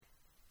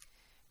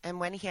And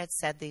when he had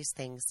said these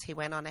things, he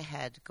went on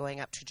ahead, going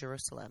up to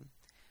Jerusalem.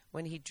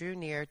 When he drew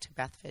near to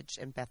Bethphage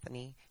and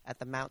Bethany at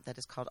the mount that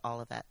is called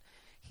Olivet,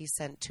 he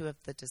sent 2 of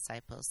the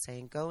disciples,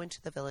 saying, "Go into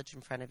the village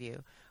in front of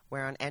you,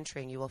 where on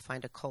entering you will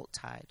find a colt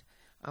tied,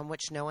 on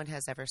which no one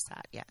has ever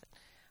sat yet.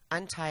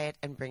 Untie it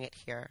and bring it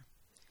here.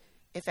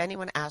 If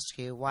anyone asks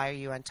you, 'Why are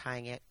you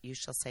untying it?' you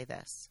shall say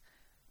this,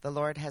 'The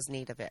Lord has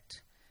need of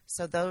it.'"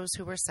 So those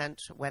who were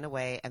sent went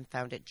away and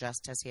found it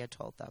just as he had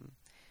told them.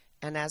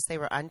 And as they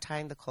were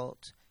untying the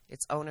colt,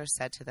 its owner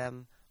said to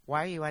them,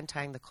 "Why are you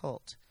untying the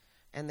colt?"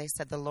 And they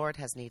said, "The Lord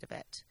has need of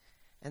it."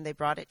 And they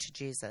brought it to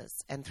Jesus,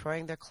 and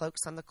throwing their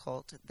cloaks on the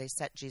colt, they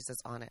set Jesus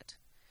on it.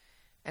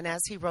 And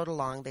as he rode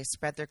along, they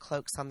spread their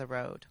cloaks on the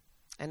road.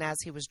 And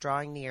as he was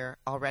drawing near,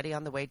 already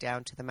on the way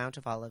down to the Mount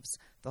of Olives,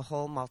 the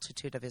whole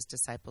multitude of his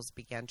disciples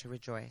began to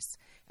rejoice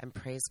and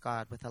praise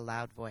God with a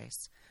loud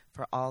voice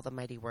for all the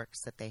mighty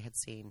works that they had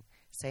seen,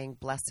 saying,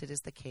 "Blessed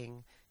is the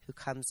King who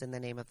comes in the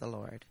name of the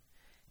Lord.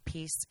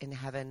 Peace in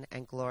heaven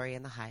and glory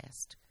in the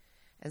highest."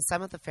 And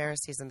some of the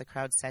Pharisees in the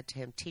crowd said to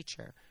him,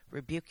 "Teacher,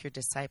 rebuke your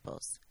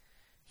disciples."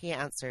 He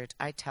answered,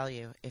 "I tell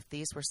you, if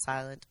these were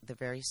silent, the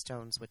very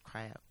stones would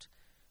cry out."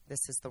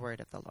 This is the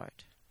word of the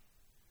Lord.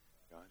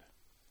 God.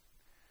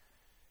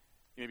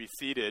 You may be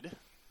seated.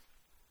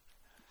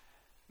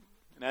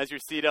 And as you're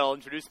seated, I'll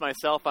introduce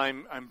myself.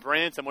 I'm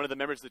Brent. I'm one of the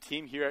members of the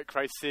team here at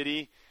Christ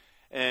City.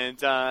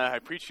 And I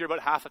preach here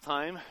about half the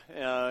time.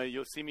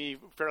 You'll see me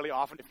fairly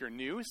often if you're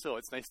new, so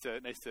it's nice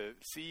to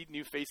see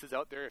new faces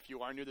out there. If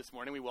you are new this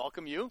morning, we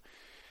welcome you.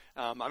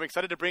 I'm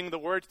excited to bring the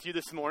word to you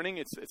this morning.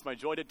 It's my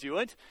joy to do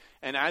it.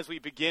 And as we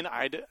begin,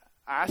 I'd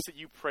ask that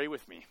you pray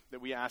with me,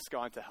 that we ask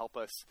God to help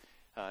us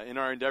in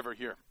our endeavor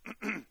here.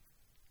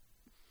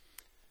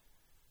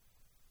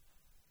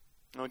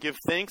 I'll give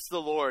thanks to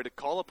the Lord,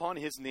 call upon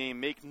his name,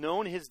 make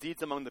known his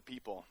deeds among the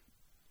people.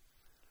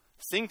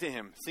 Sing to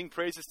him, sing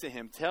praises to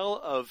him, tell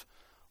of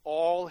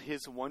all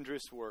his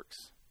wondrous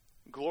works,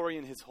 glory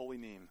in his holy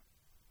name.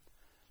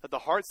 Let the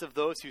hearts of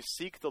those who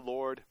seek the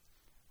Lord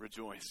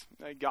rejoice.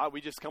 God,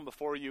 we just come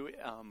before you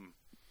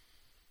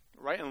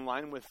right in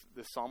line with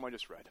the psalm I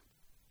just read.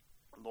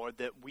 Lord,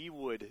 that we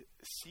would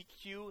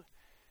seek you,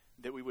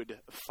 that we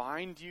would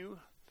find you,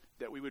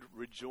 that we would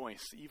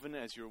rejoice, even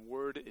as your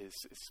word is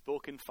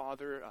spoken,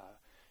 Father,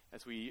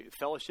 as we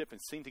fellowship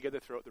and sing together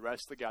throughout the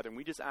rest of the gathering.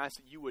 We just ask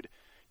that you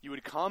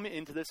would come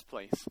into this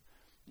place.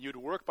 You would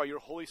work by your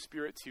Holy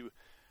Spirit to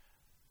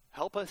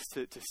help us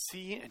to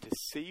see and to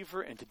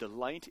savor and to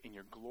delight in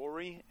your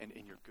glory and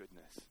in your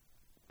goodness.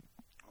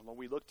 Lord,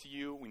 we look to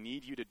you. We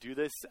need you to do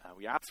this.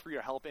 We ask for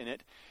your help in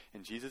it.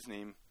 In Jesus'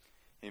 name,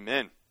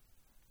 amen.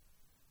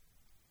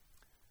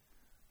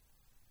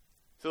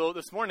 So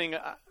this morning,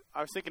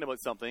 I was thinking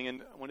about something,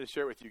 and I wanted to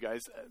share it with you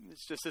guys.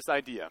 It's just this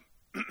idea.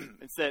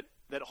 It's that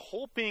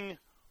hoping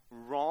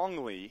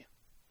wrongly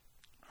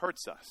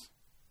hurts us.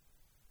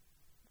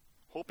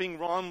 Hoping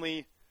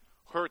wrongly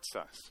hurts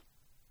us.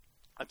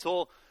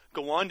 Atul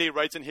Gawande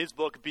writes in his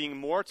book, Being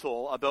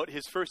Mortal, about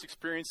his first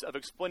experience of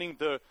explaining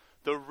the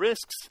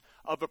risks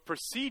of a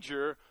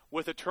procedure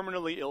with a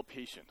terminally ill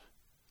patient.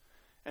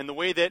 And the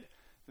way that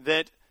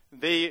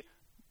they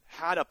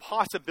had a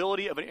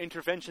possibility of an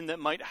intervention that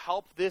might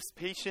help this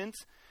patient.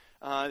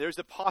 There's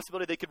a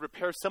possibility they could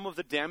repair some of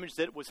the damage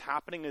that was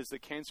happening as the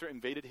cancer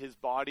invaded his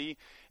body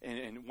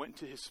and went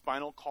to his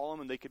spinal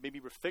column, and they could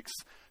maybe fix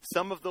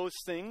some of those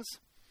things.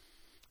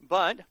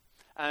 But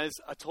as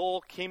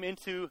Atul came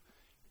into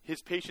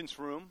his patient's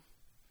room,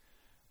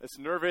 this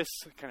nervous,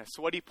 kind of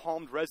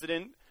sweaty-palmed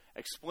resident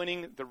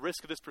explaining the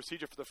risk of this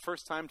procedure for the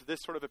first time to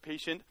this sort of a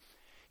patient,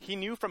 he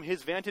knew from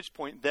his vantage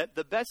point that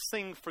the best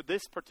thing for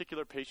this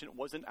particular patient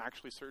wasn't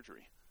actually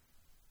surgery,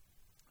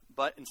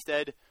 but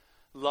instead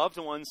loved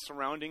ones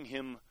surrounding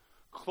him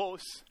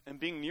close and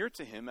being near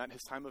to him at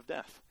his time of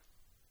death.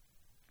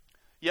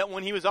 Yet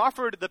when he was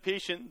offered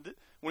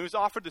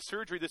the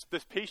surgery,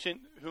 this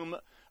patient whom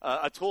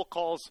Atul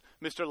calls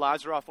Mr.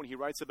 Lazaroff when he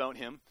writes about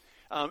him,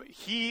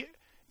 he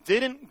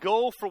didn't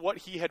go for what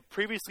he had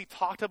previously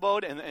talked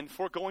about and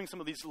foregoing some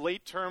of these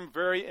late-term,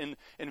 very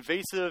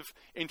invasive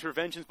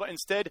interventions, but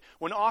instead,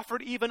 when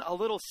offered even a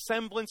little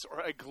semblance or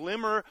a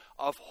glimmer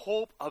of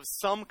hope of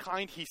some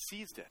kind, he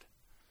seized it.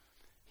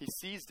 He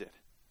seized it.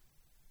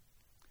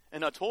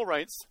 And Atul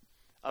writes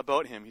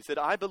about him, he said,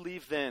 "I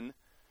believe then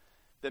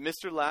that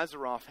Mr.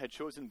 Lazaroff had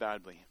chosen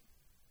badly.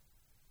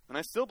 And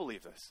I still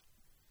believe this.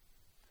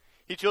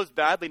 He chose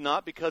badly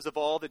not because of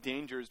all the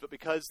dangers, but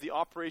because the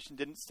operation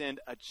didn't stand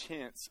a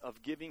chance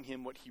of giving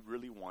him what he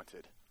really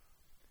wanted.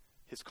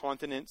 His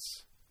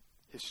continence,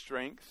 his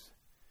strength,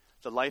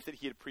 the life that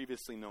he had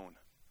previously known.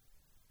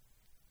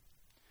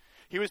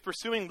 He was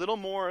pursuing little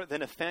more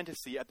than a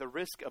fantasy at the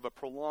risk of a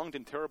prolonged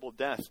and terrible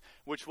death,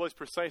 which was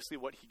precisely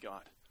what he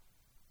got."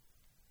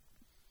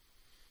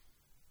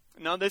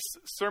 Now, this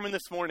sermon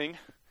this morning,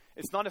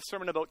 it's not a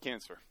sermon about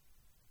cancer.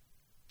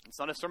 It's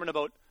not a sermon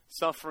about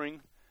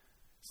suffering.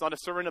 It's not a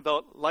sermon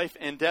about life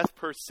and death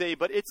per se,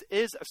 but it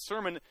is a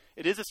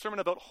sermon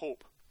about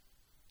hope,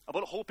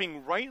 about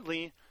hoping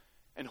rightly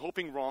and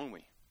hoping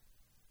wrongly.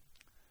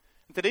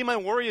 Today, my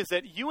worry is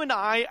that you and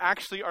I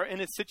actually are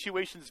in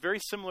situations very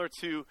similar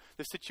to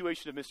the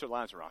situation of Mr.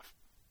 Lazaroff.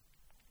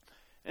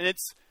 And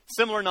it's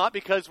similar not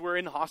because we're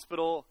in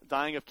hospital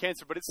dying of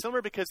cancer, but it's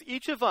similar because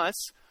each of us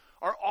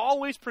are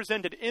always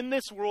presented in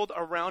this world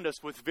around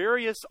us with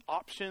various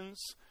options,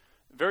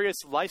 various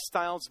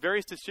lifestyles,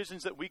 various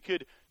decisions that we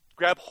could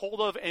grab hold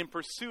of and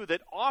pursue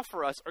that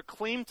offer us or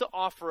claim to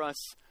offer us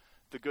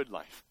the good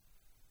life.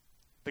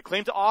 They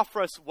claim to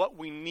offer us what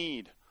we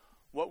need,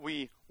 what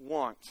we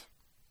want.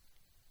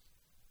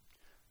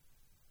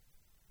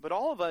 But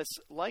all of us,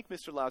 like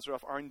Mr.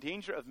 Lazaroff, are in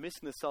danger of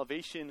missing the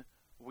salvation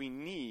we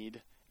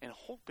need and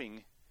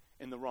hoping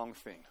in the wrong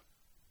thing.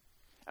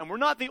 And we're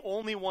not the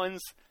only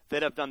ones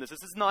that have done this.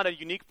 This is not a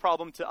unique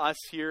problem to us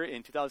here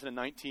in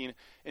 2019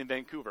 in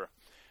Vancouver.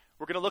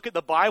 We're going to look at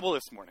the Bible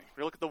this morning.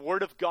 We're going to look at the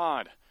Word of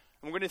God.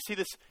 And we're going to see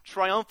this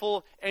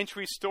triumphal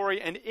entry story.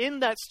 And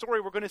in that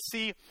story, we're going to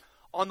see,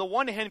 on the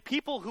one hand,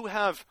 people who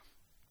have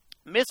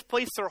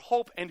misplaced their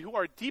hope and who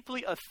are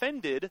deeply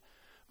offended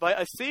by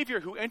a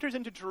Savior who enters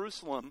into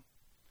Jerusalem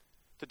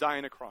to die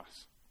on a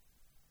cross.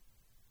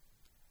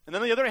 And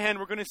then on the other hand,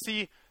 we're going to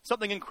see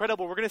something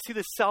incredible. We're going to see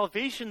the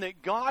salvation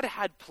that God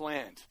had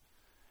planned,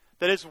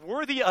 that is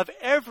worthy of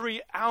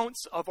every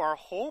ounce of our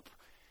hope,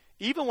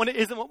 even when it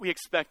isn't what we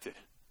expected.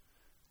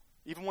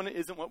 Even when it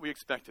isn't what we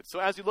expected. So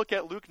as we look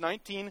at Luke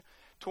 19,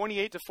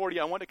 28 to 40,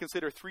 I want to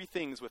consider three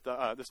things with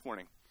this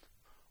morning.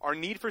 Our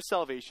need for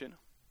salvation,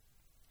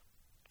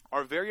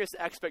 our various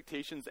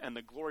expectations, and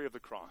the glory of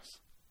the cross.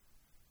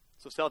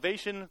 So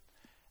salvation,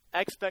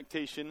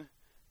 expectation,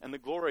 and the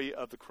glory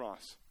of the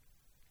cross.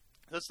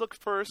 Let's look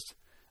first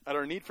at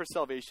our need for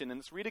salvation, and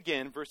let's read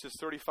again verses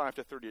 35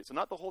 to 38. So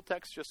not the whole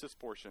text, just this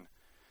portion.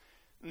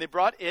 And they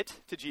brought it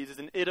to Jesus,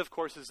 and it, of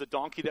course, is the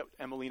donkey that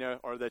Emelina,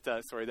 or that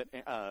Andrea,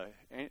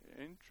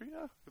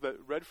 that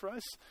read for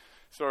us.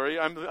 Sorry,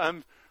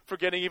 I'm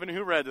forgetting even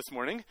who read this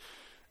morning.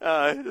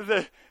 At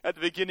the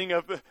beginning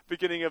of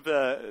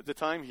the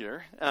time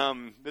here,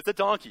 it's a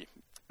donkey.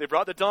 They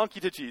brought the donkey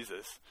to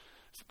Jesus.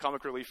 Some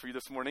comic relief for you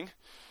this morning.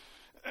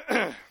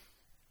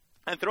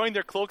 And throwing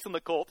their cloaks on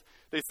the colt,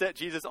 they set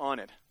Jesus on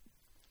it.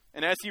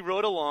 And as he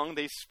rode along,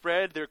 they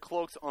spread their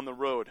cloaks on the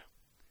road.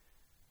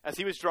 As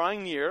he was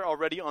drawing near,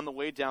 already on the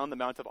way down the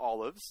Mount of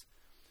Olives,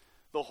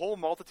 the whole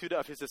multitude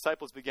of his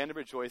disciples began to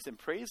rejoice and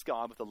praise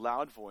God with a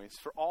loud voice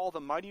for all the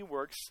mighty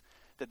works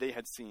that they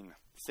had seen,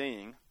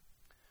 saying,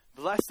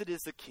 "Blessed is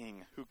the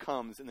King who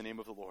comes in the name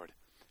of the Lord.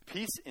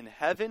 Peace in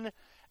heaven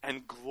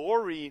and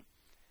glory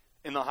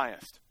in the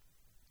highest."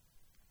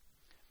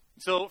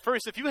 So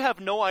first, if you have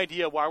no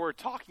idea why we're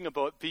talking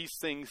about these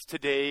things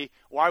today,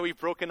 why we've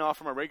broken off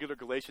from our regular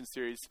Galatians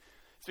series,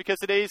 it's because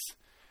today's,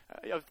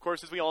 of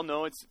course, as we all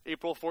know, it's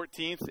April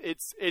 14th.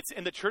 It's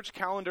in the church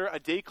calendar a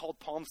day called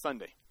Palm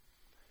Sunday.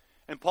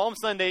 And Palm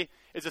Sunday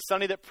is a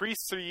Sunday that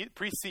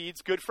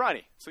precedes Good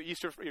Friday. So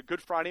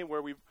Good Friday,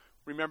 where we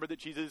remember that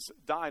Jesus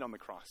died on the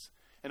cross.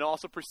 And it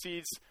also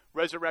precedes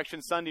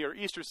Resurrection Sunday or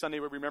Easter Sunday,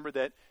 where we remember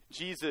that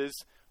Jesus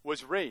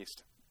was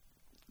raised.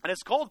 And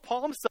it's called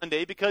Palm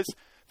Sunday because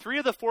 3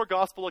 of the 4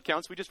 gospel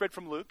accounts we just read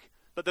from Luke,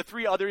 but the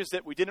 3 others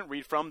that we didn't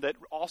read from that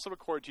also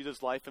record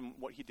Jesus' life and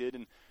what he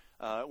did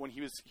when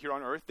he was here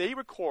on earth, they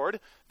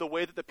record the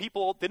way that the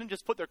people didn't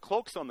just put their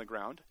cloaks on the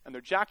ground and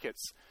their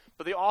jackets,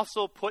 but they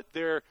also put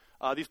their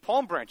these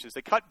palm branches.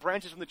 They cut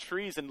branches from the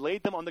trees and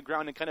laid them on the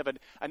ground in kind of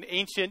an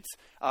ancient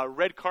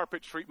red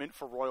carpet treatment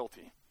for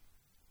royalty.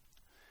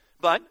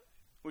 But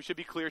we should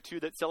be clear, too,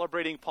 that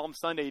celebrating Palm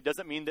Sunday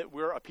doesn't mean that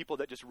we're a people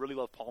that just really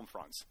love palm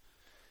fronds.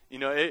 You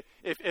know,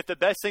 if the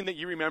best thing that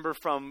you remember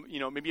from,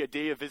 maybe a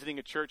day of visiting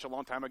a church a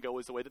long time ago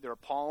is the way that there are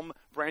palm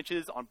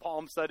branches on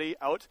Palm Sunday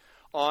out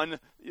on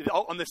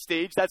the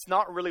stage, that's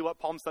not really what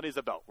Palm Sunday is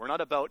about. We're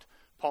not about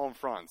palm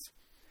fronds.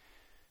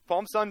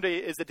 Palm Sunday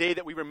is the day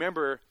that we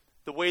remember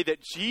the way that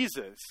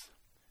Jesus,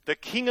 the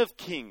King of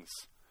Kings,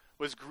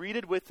 was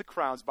greeted with the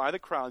crowds, by the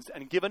crowds,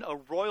 and given a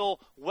royal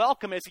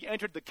welcome as he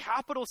entered the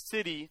capital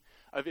city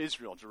of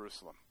Israel,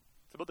 Jerusalem.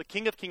 It's about the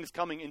King of Kings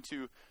coming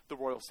into the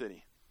royal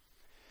city.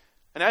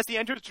 And as he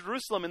enters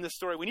Jerusalem in this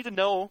story, we need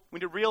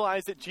to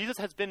realize that Jesus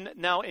has been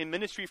now in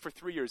ministry for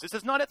 3 years. This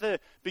is not at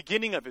the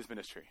beginning of his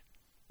ministry.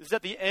 This is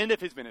at the end of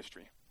his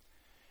ministry.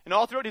 And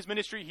all throughout his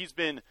ministry, he's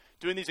been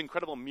doing these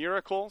incredible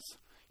miracles.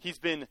 He's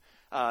been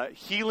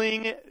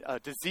healing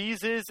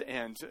diseases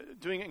and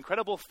doing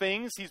incredible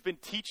things. He's been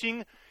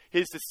teaching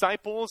his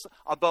disciples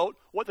about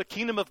what the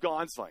kingdom of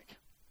God's like,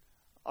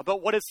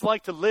 about what it's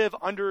like to live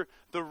under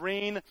the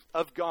reign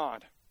of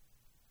God.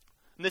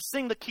 And this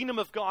thing, the kingdom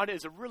of God,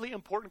 is a really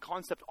important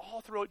concept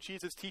all throughout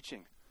Jesus'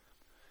 teaching.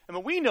 And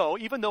what we know,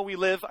 even though we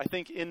live, I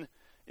think, in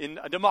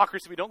a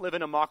democracy, we don't live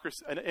in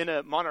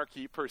a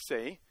monarchy per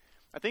se.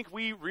 I think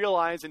we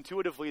realize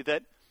intuitively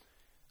that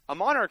a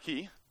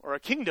monarchy or a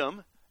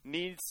kingdom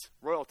needs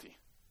royalty.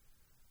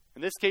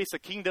 In this case, a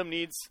kingdom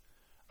needs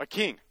a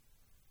king.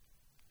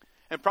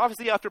 And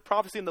prophecy after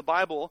prophecy in the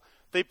Bible,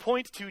 they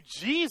point to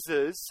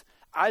Jesus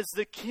as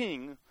the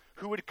king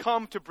who would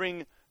come to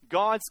bring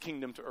God's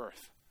kingdom to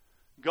earth.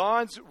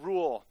 God's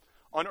rule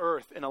on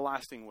earth in a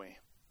lasting way.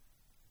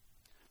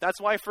 That's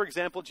why, for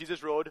example,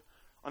 Jesus rode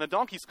on a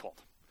donkey's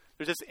colt.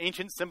 There's this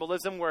ancient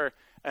symbolism where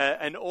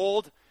an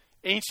old,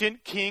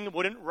 ancient king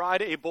wouldn't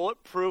ride a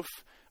bulletproof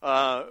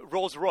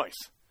Rolls Royce.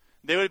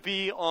 They would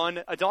be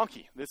on a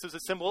donkey. This is a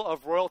symbol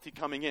of royalty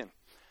coming in.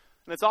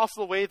 And it's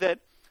also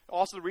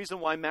the reason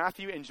why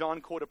Matthew and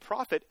John quote a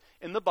prophet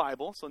in the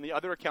Bible. So in the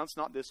other accounts,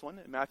 not this one,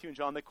 in Matthew and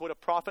John, they quote a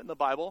prophet in the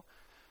Bible,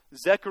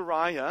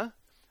 Zechariah,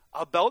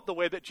 about the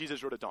way that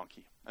Jesus rode a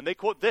donkey. And they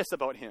quote this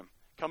about him,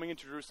 coming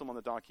into Jerusalem on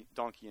the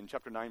donkey in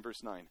chapter 9,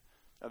 verse 9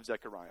 of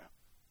Zechariah.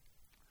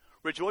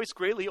 Rejoice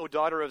greatly, O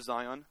daughter of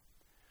Zion.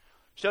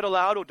 Shout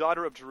aloud, O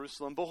daughter of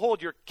Jerusalem.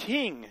 Behold, your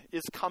king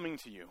is coming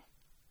to you,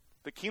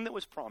 the king that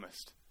was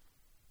promised.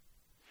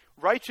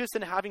 Righteous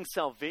and having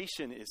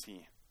salvation is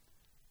he,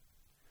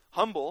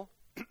 humble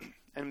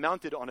and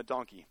mounted on a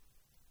donkey,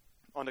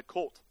 on a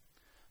colt,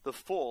 the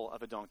foal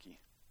of a donkey.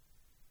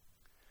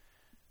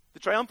 The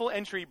triumphal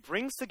entry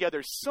brings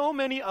together so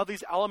many of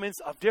these elements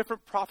of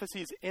different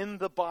prophecies in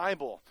the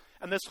Bible,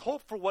 and this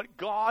hope for what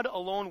God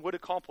alone would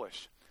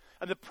accomplish.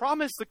 And the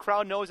promise the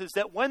crowd knows is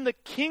that when the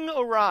king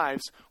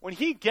arrives, when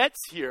he gets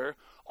here,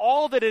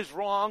 all that is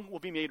wrong will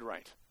be made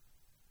right.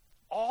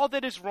 All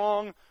that is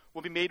wrong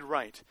will be made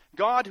right.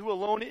 God, who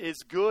alone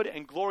is good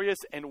and glorious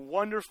and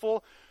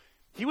wonderful,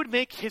 he would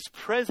make his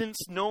presence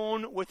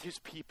known with his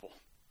people.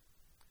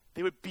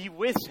 They would be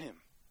with him.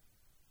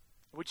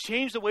 It would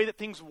change the way that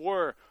things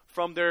were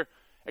from their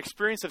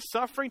experience of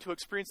suffering to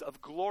experience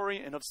of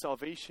glory and of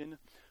salvation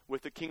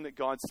with the king that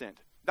God sent.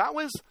 That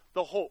was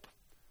the hope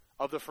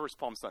of the first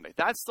Palm Sunday.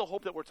 That's the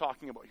hope that we're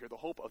talking about here, the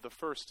hope of the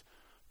first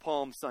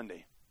Palm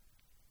Sunday.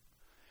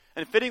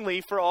 And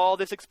fittingly, for all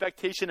this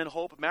expectation and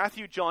hope,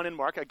 Matthew, John, and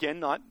Mark, again,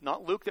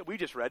 not Luke that we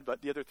just read,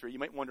 but the other three. You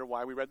might wonder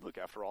why we read Luke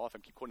after all, if I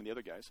keep quoting the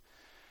other guys.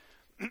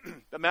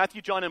 But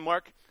Matthew, John, and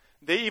Mark,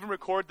 they even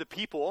record the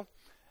people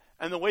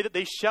and the way that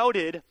they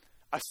shouted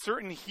a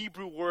certain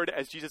Hebrew word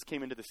as Jesus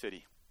came into the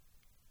city.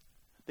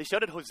 They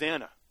shouted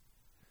Hosanna.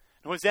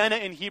 And Hosanna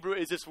in Hebrew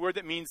is this word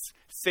that means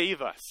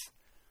save us.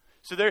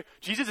 So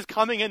Jesus is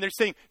coming in, they're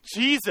saying,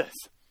 Jesus,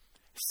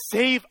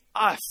 save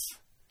us.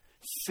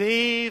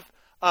 Save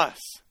us.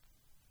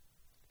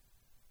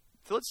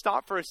 So let's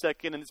stop for a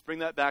second and let's bring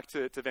that back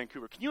to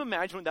Vancouver. Can you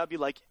imagine what that would be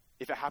like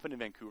if it happened in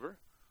Vancouver?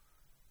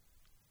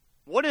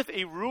 What if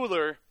a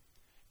ruler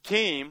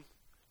came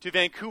to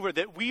Vancouver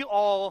that we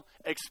all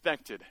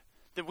expected,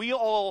 that we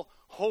all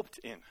hoped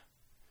in,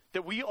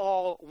 that we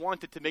all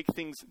wanted to make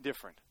things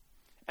different?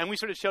 And we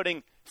started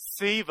shouting,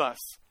 save us,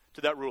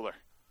 to that ruler.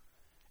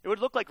 It would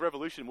look like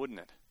revolution, wouldn't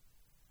it?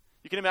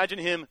 You can imagine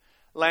him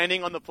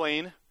landing on the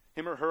plane,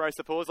 him or her, I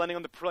suppose, landing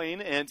on the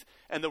plane, and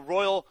the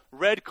royal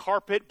red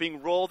carpet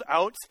being rolled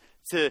out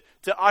to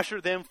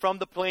usher them from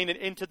the plane and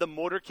into the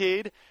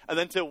motorcade, and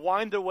then to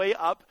wind their way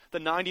up the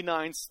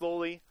 99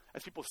 slowly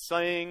as people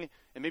sing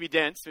and maybe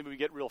dance. Maybe we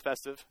get real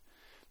festive.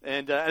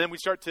 And then we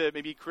start to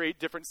maybe create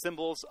different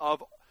symbols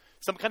of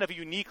some kind of a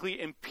uniquely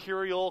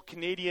imperial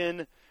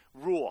Canadian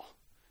rule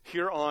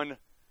here on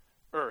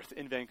Earth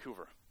in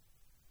Vancouver.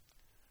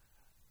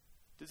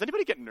 Does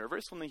anybody get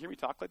nervous when they hear me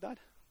talk like that?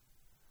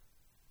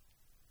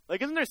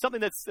 Like, isn't there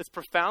something that's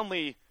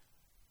profoundly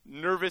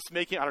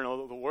nervous-making? I don't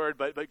know the word,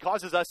 but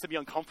causes us to be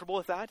uncomfortable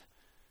with that,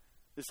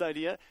 this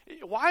idea.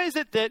 Why is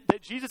it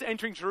that Jesus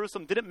entering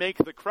Jerusalem didn't make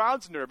the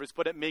crowds nervous,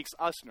 but it makes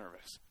us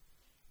nervous?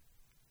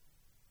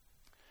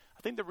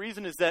 I think the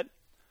reason is that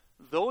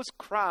those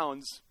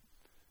crowds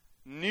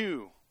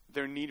knew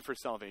their need for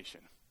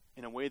salvation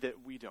in a way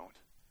that we don't.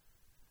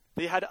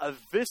 They had a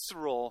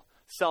visceral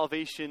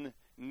salvation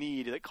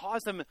need that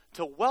caused them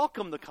to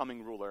welcome the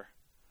coming ruler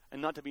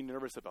and not to be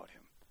nervous about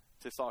him,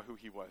 to saw who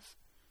he was.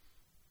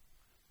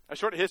 A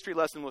short history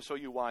lesson will show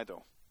you why,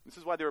 though. This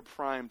is why they were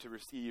primed to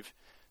receive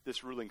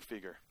this ruling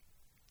figure.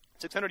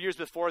 600 years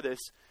before this,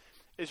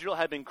 Israel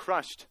had been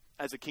crushed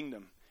as a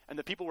kingdom, and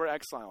the people were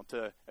exiled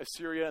to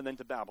Assyria and then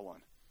to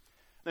Babylon.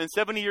 And then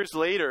 70 years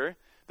later,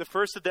 the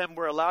first of them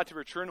were allowed to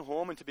return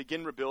home and to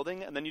begin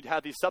rebuilding, and then you'd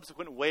have these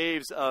subsequent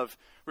waves of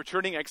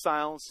returning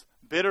exiles,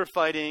 bitter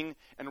fighting,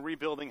 and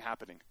rebuilding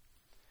happening.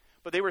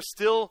 But they were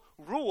still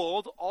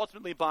ruled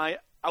ultimately by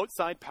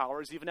outside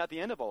powers, even at the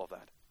end of all of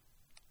that.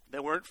 They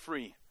weren't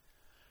free.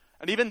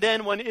 And even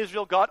then, when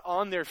Israel got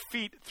on their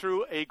feet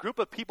through a group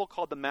of people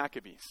called the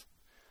Maccabees,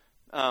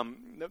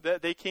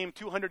 they came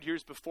 200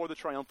 years before the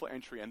triumphal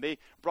entry, and they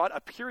brought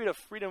a period of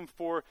freedom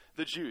for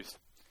the Jews.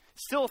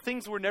 Still,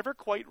 things were never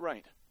quite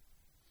right.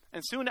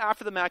 And soon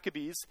after the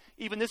Maccabees,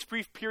 even this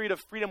brief period of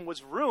freedom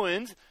was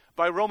ruined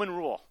by Roman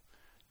rule,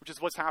 which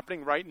is what's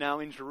happening right now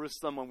in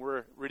Jerusalem when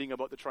we're reading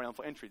about the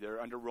triumphal entry.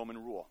 They're under Roman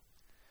rule.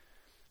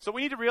 So what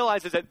we need to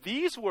realize is that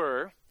these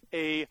were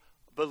a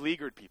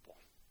beleaguered people.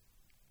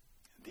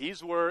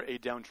 These were a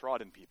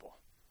downtrodden people.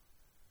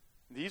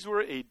 These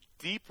were a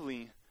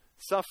deeply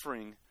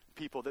suffering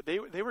people, that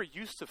they were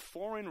used to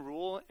foreign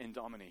rule and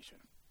domination.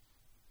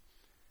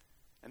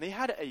 And they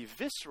had a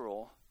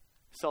visceral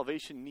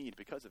salvation need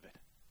because of it.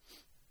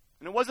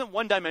 And it wasn't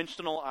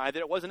one-dimensional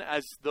either. It wasn't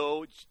as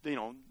though,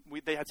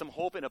 they had some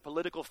hope in a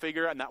political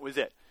figure and that was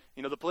it.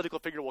 The political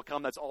figure will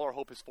come. That's all our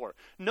hope is for.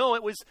 No,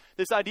 it was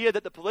this idea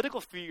that the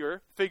political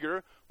figure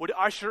would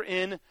usher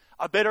in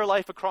a better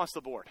life across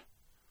the board.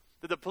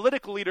 That the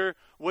political leader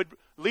would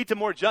lead to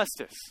more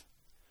justice,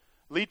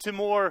 lead to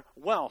more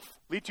wealth,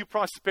 lead to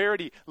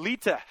prosperity,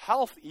 lead to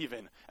health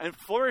even, and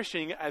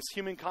flourishing as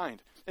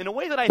humankind in a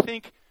way that I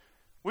think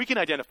we can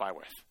identify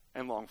with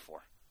and long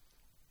for.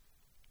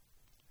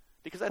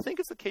 Because I think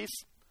it's the case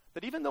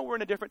that even though we're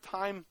in a different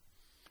time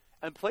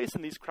and place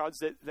in these crowds,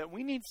 that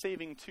we need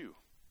saving too,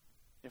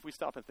 if we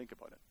stop and think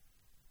about it.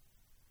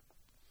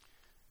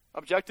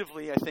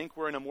 Objectively, I think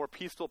we're in a more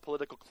peaceful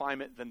political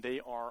climate than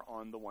they are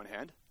on the one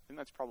hand. I think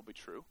that's probably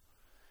true.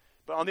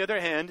 But on the other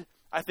hand,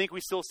 I think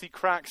we still see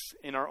cracks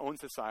in our own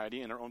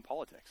society and our own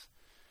politics.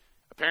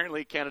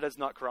 Apparently, Canada's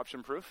not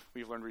corruption-proof,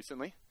 we've learned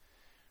recently,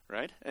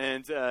 right?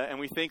 And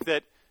we think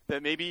that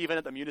maybe even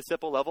at the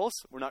municipal levels,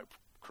 we're not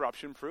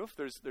corruption-proof.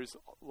 There's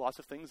lots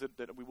of things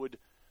that we would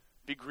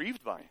be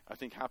grieved by, I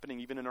think, happening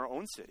even in our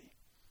own city.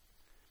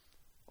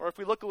 Or if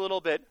we look a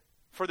little bit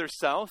further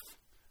south,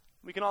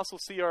 we can also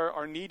see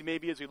our need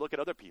maybe as we look at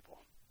other people.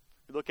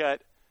 We look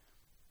at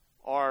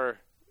our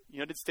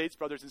United States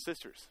brothers and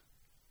sisters,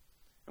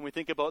 and we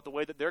think about the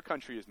way that their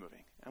country is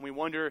moving. And we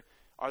wonder,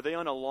 are they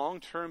on a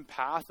long-term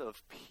path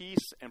of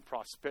peace and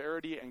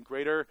prosperity and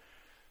greater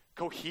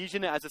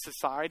cohesion as a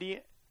society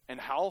and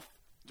health,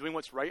 doing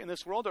what's right in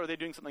this world, or are they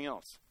doing something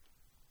else?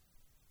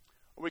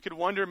 Or we could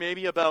wonder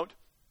maybe about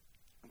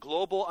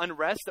global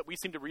unrest that we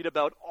seem to read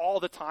about all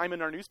the time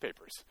in our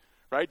newspapers,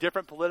 right?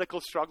 Different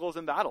political struggles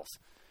and battles.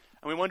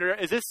 And we wonder,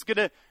 is this going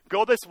to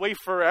go this way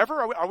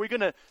forever? Are we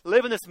going to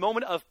live in this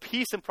moment of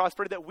peace and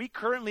prosperity that we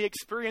currently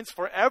experience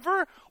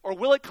forever, or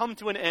will it come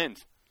to an end?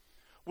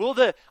 Will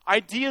the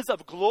ideas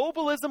of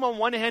globalism on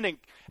one hand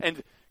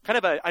and kind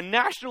of a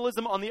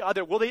nationalism on the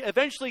other, will they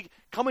eventually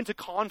come into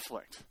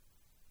conflict?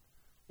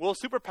 Will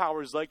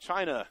superpowers like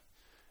China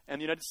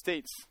and the United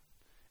States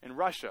and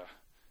Russia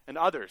and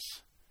others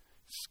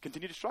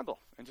continue to struggle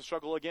and to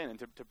struggle again and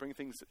to bring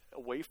things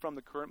away from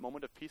the current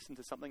moment of peace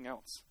into something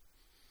else?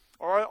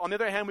 Or on the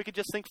other hand, we could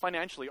just think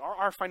financially. Are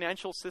our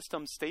financial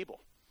systems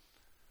stable?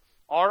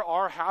 Are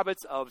our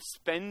habits of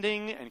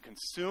spending and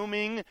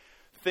consuming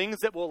things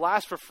that will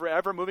last for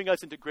forever, moving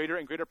us into greater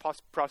and greater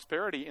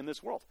prosperity in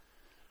this world?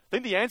 I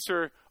think the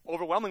answer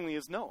overwhelmingly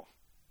is no.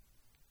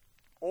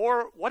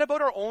 Or what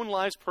about our own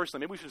lives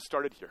personally? Maybe we should have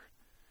started here.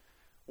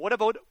 What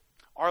about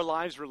our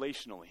lives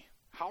relationally?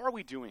 How are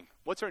we doing?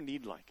 What's our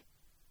need like?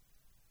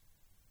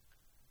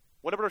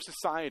 What about our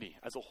society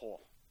as a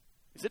whole?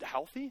 Is it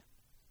healthy?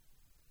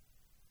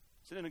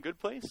 Is it in a good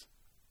place?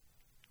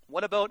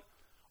 What about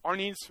our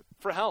needs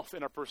for health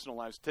in our personal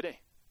lives today?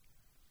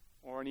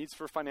 Or our needs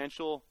for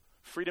financial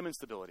freedom and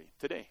stability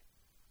today?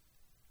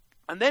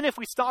 And then if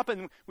we stop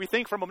and we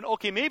think for a moment,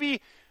 okay, maybe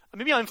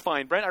I'm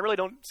fine, Brent. I really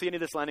don't see any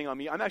of this landing on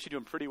me. I'm actually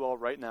doing pretty well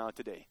right now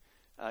today.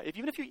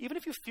 Even if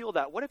you feel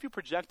that, what if you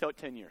project out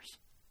 10 years?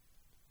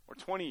 Or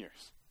 20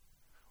 years?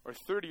 Or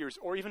 30 years?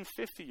 Or even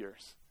 50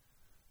 years?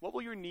 What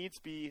will your needs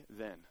be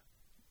then?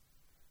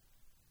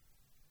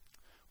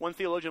 One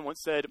theologian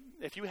once said,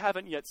 if you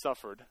haven't yet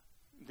suffered,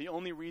 the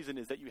only reason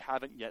is that you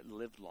haven't yet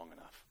lived long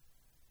enough.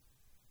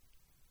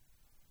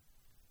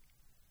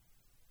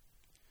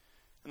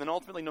 And then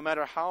ultimately, no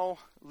matter how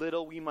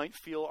little we might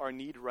feel our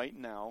need right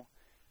now,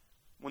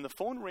 when the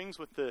phone rings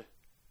with the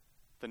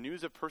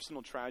news of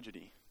personal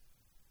tragedy,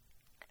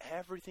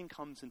 everything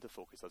comes into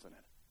focus, doesn't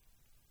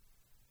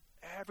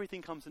it?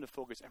 Everything comes into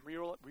focus, and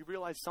we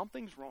realize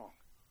something's wrong.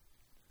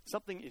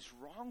 Something is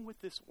wrong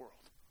with this world.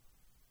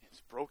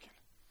 It's broken.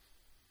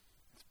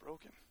 It's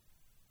broken.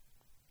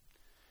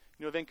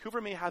 Vancouver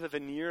may have a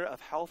veneer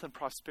of health and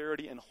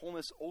prosperity and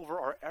wholeness over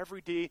our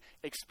everyday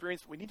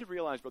experience. We need to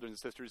realize, brothers and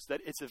sisters, that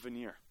it's a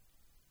veneer.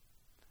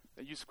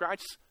 That you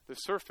scratch the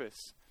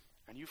surface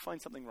and you find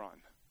something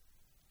wrong.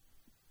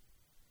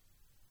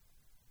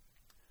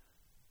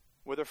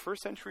 Whether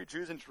first century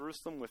Jews in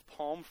Jerusalem with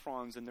palm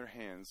fronds in their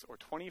hands or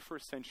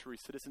 21st century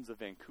citizens of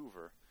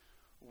Vancouver,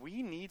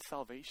 we need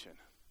salvation.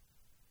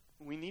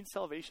 We need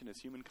salvation as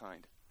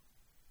humankind.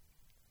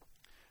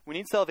 We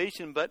need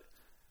salvation, but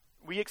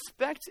we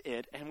expect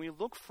it and we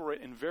look for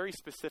it in very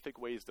specific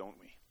ways, don't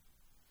we?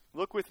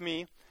 Look with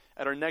me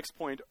at our next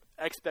point,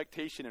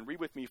 expectation, and read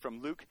with me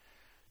from Luke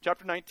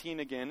chapter 19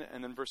 again,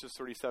 and then verses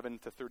 37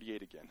 to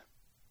 38 again.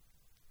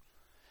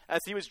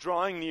 As he was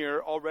drawing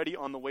near, already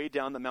on the way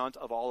down the Mount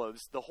of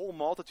Olives, the whole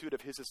multitude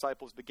of his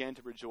disciples began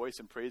to rejoice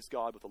and praise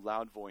God with a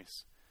loud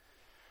voice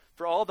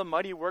for all the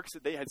mighty works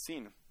that they had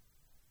seen,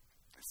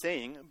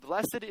 saying,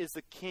 "Blessed is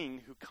the King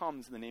who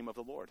comes in the name of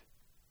the Lord.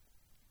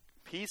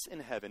 Peace in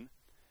heaven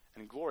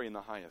and glory in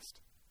the highest."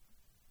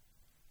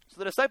 So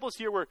the disciples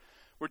here were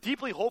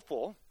deeply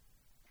hopeful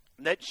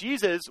that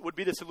Jesus would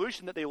be the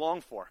solution that they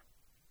longed for.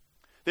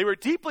 They were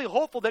deeply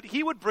hopeful that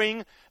he would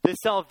bring the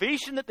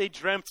salvation that they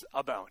dreamt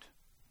about.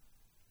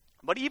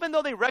 But even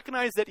though they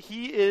recognize that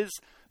he is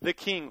the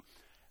King,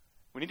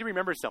 we need to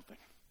remember something.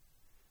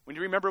 We need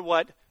to remember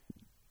what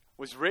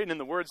was written in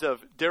the words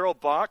of Darrell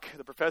Bock,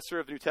 the professor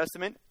of the New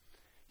Testament.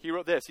 he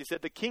wrote this. He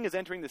said, "The king is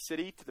entering the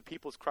city to the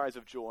people's cries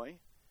of joy,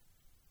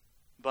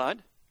 but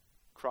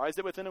cries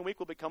that within a week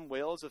will become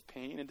wails of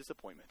pain and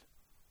disappointment."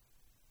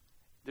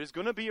 There's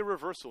going to be a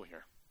reversal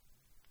here.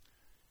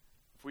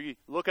 If we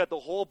look at the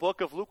whole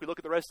book of Luke, we look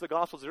at the rest of the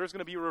Gospels, there's going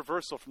to be a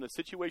reversal from the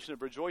situation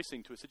of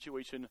rejoicing to a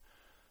situation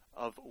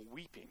of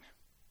weeping.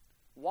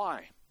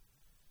 Why?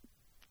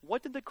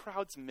 What did the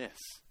crowds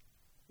miss?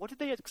 What did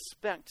they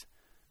expect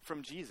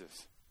from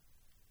Jesus?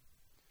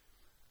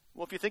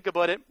 Well, if you think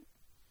about it,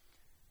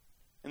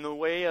 in the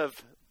way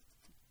of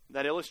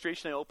that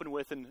illustration I opened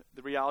with and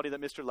the reality that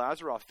Mr.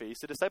 Lazaroff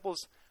faced, the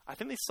disciples, I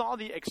think they saw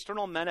the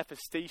external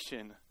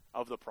manifestation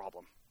of the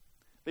problem.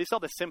 They saw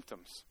the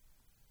symptoms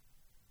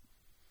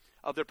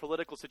of their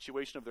political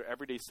situation, of their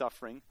everyday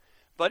suffering.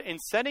 But in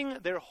setting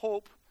their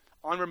hope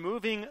on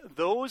removing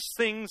those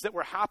things that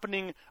were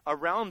happening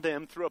around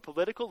them through a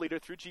political leader,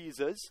 through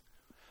Jesus,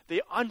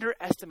 they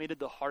underestimated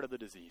the heart of the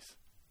disease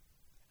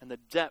and the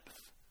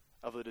depth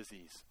of the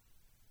disease.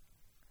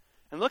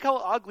 And look how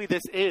ugly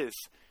this is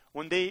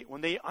when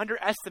they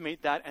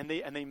underestimate that and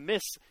they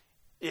miss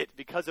it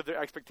because of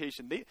their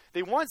expectation.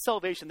 They want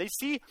salvation.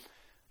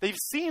 They've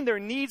seen their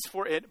needs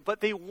for it,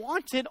 but they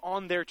want it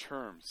on their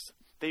terms.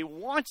 They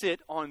want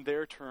it on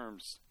their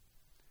terms.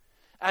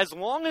 As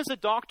long as the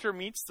doctor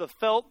meets the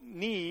felt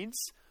needs,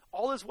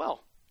 all is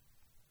well.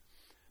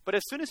 But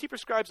as soon as he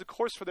prescribes a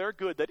course for their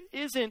good that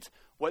isn't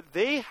what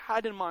they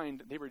had in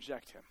mind, they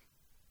reject him.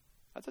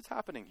 That's what's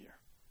happening here.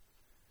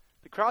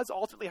 The crowds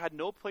ultimately had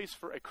no place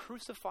for a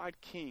crucified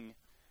king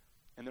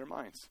in their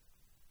minds.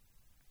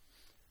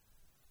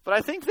 But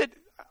I think that,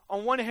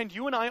 on one hand,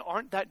 you and I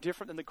aren't that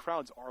different than the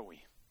crowds, are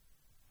we?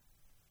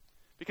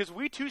 Because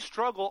we too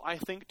struggle, I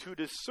think, to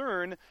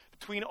discern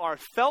between our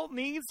felt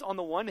needs on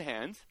the one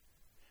hand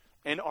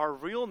and our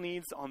real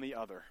needs on the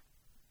other.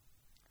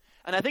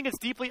 And I think it's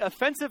deeply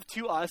offensive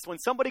to us when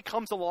somebody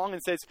comes along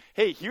and says,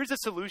 "Hey, here's a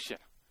solution."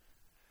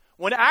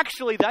 When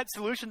actually that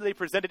solution that they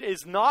presented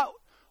is not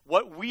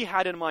what we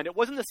had in mind. It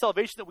wasn't the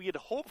salvation that we had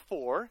hoped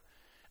for,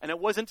 and it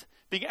wasn't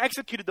being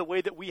executed the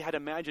way that we had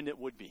imagined it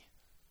would be.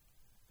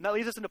 And that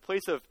leaves us in a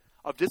place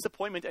of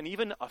disappointment and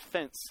even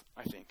offense,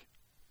 I think.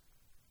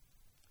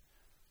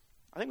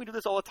 I think we do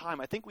this all the time.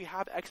 I think we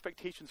have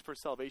expectations for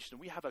salvation.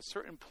 We have a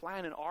certain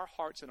plan in our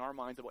hearts and our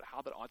minds about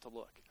how that ought to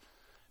look.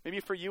 Maybe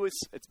for you,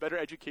 it's better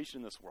education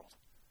in this world.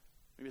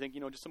 Maybe you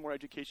think, just some more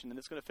education and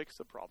it's going to fix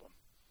the problem.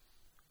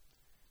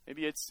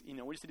 Maybe it's, we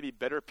just need to be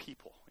better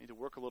people. We need to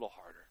work a little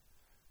harder.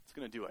 It's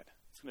going to do it.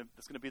 It's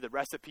going to be the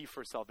recipe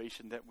for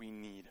salvation that we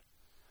need.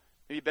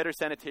 Maybe better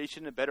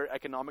sanitation, a better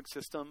economic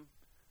system,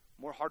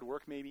 more hard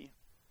work maybe.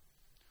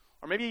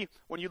 Or maybe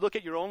when you look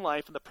at your own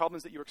life and the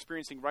problems that you're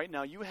experiencing right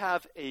now, you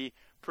have a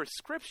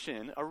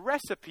prescription, a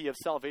recipe of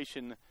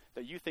salvation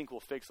that you think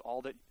will fix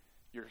all that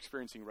you're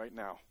experiencing right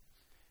now.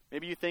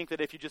 Maybe you think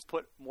that if you just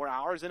put more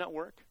hours in at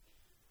work,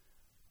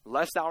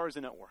 less hours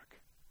in at work,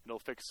 it'll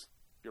fix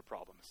your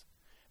problems.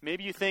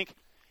 Maybe you think,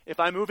 if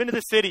I move into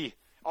the city,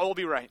 all will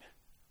be right.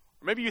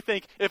 Or maybe you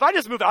think, if I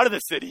just move out of the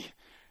city,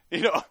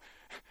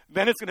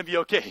 then it's going to be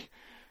okay.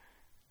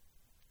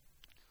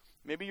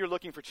 Maybe you're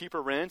looking for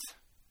cheaper rent.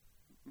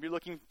 Maybe you're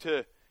looking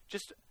to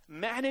just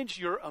manage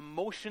your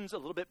emotions a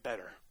little bit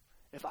better.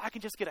 If I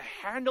can just get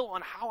a handle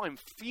on how I'm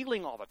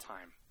feeling all the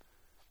time,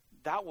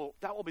 that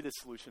will be the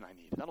solution I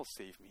need. That'll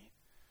save me.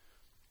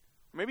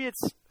 Or maybe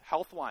it's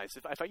health-wise.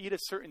 If I eat a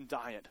certain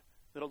diet,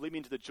 that'll lead me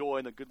into the joy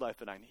and the good life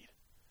that I need.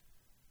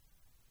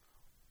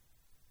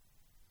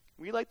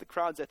 We, like the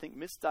crowds, I think,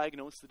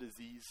 misdiagnose the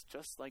disease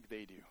just like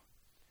they do.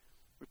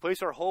 We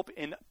place our hope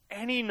in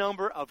any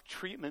number of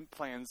treatment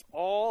plans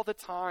all the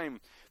time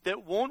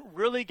that won't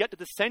really get to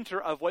the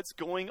center of what's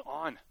going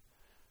on,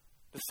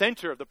 the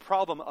center of the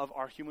problem of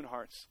our human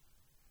hearts.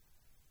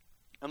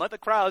 And like the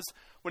crowds,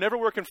 whenever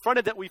we're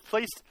confronted that we've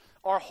placed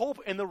our hope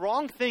in the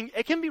wrong thing,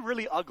 it can be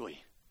really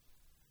ugly.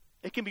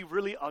 It can be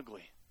really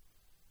ugly.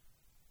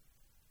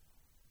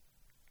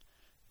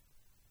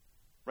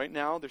 Right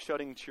now, they're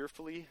shouting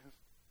cheerfully,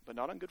 but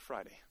not on Good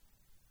Friday.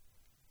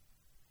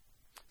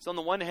 So on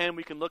the one hand,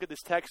 we can look at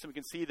this text and we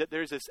can see that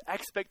there's this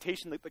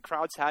expectation that the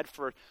crowds had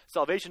for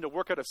salvation to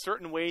work out a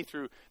certain way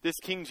through this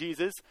King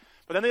Jesus.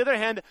 But on the other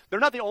hand, they're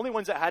not the only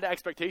ones that had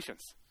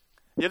expectations.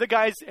 The other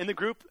guys in the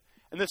group,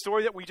 in the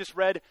story that we just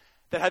read,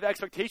 that had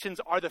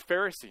expectations are the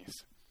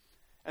Pharisees.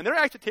 And their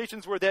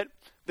expectations were that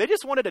they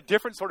just wanted a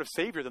different sort of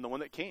Savior than the one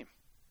that came.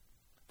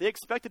 They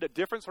expected a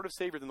different sort of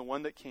Savior than the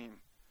one that came.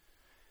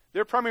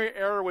 Their primary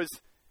error was,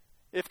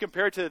 if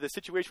compared to the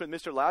situation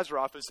with Mr.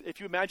 Lazaroff, is if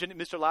you imagine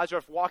Mr.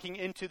 Lazaroff walking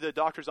into the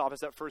doctor's office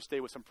that first day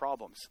with some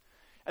problems.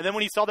 And then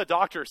when he saw the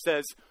doctor,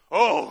 says,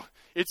 "Oh,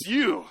 it's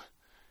you,"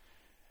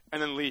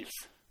 and then leaves.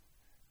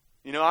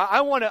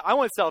 I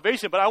want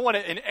salvation, but I want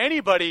it in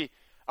anybody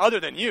other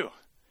than you.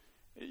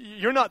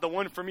 You're not the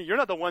one for me. You're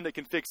not the one that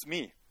can fix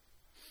me.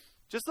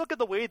 Just look at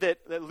the way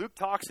that Luke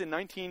talks in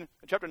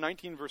chapter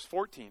 19, verse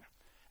 14.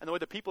 And the way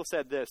the people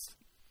said this.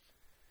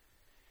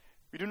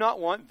 We do not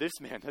want this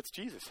man, that's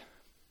Jesus,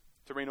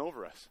 to reign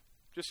over us.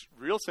 Just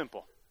real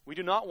simple. We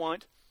do not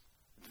want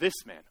this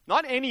man.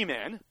 Not any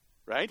man,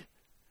 right?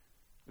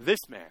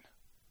 this man.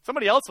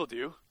 Somebody else will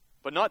do,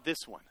 but not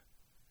this one.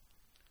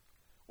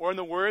 Or in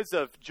the words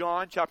of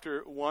John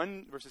chapter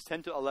 1, verses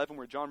 10 to 11,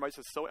 where John writes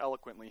this so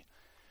eloquently,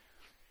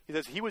 he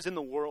says, he was in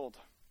the world,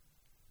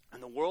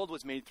 and the world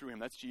was made through him.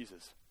 That's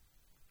Jesus.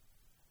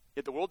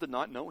 Yet the world did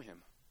not know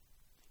him.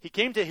 He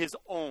came to his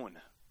own,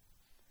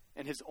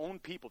 and his own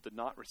people did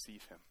not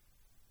receive him.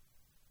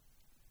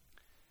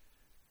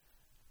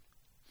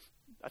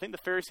 I think the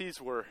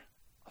Pharisees were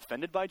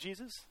offended by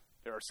Jesus.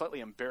 They were slightly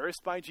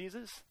embarrassed by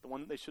Jesus, the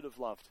one that they should have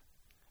loved.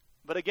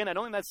 But again, I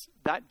don't think that's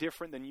that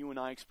different than you and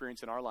I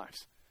experience in our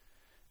lives.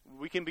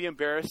 We can be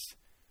embarrassed.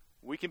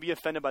 We can be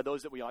offended by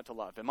those that we ought to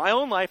love. In my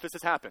own life, this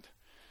has happened.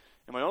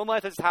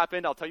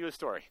 I'll tell you a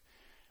story.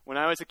 When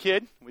I was a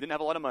kid, we didn't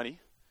have a lot of money.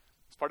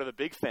 I was part of a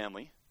big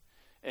family.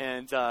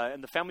 And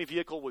the family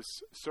vehicle was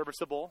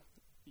serviceable,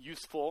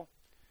 useful,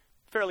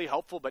 fairly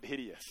helpful, but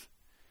hideous.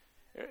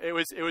 It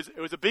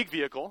was a big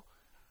vehicle,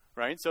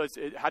 right? So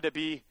it had to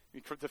be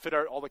to fit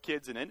all the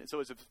kids in it. So it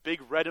was a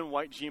big red and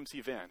white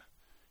GMC van.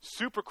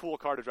 Super cool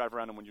car to drive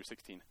around in when you're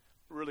 16.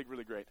 Really,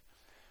 really great.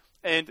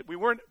 And we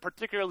weren't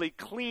particularly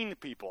clean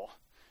people.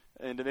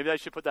 And maybe I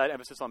should put that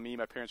emphasis on me.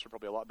 My parents were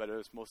probably a lot better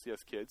as mostly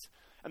as kids.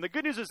 And the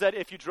good news is that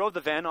if you drove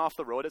the van off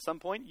the road at some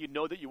point, you'd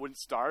know that you wouldn't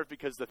starve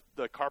because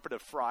the carpet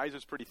of fries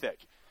was pretty thick.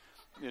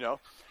 You know?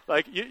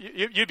 Like,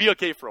 you'd be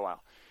okay for a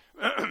while.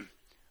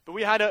 But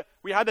we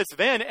had this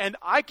van, and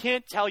I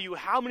can't tell you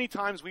how many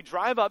times we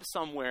drive up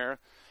somewhere,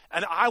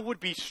 and I would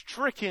be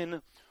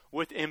stricken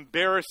with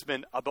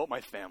embarrassment about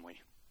my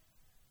family.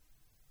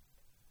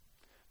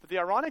 But the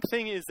ironic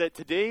thing is that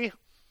today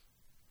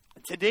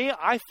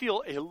I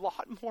feel a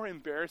lot more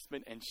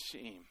embarrassment and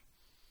shame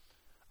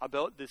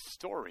about this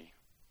story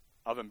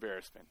of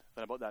embarrassment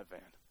than about that van.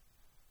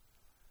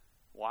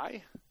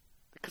 Why?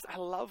 Because I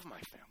love my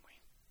family.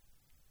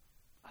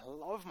 I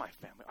love my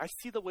family. I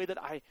see the way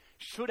that I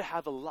should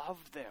have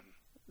loved them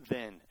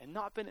then and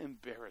not been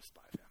embarrassed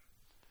by them.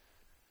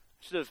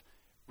 I should have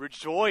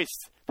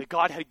rejoiced that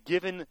God had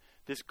given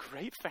this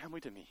great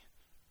family to me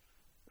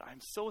that I'm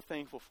so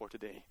thankful for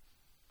today.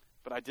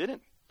 But I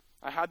didn't.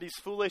 I had these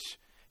foolish,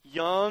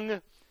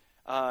 young,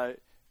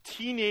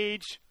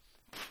 teenage,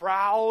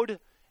 proud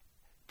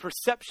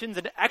perceptions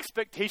and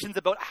expectations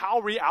about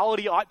how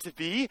reality ought to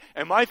be,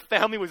 and my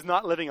family was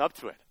not living up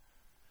to it.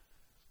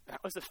 And I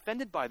was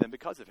offended by them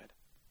because of it.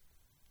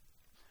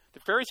 The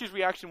Pharisees'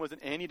 reaction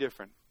wasn't any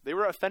different. They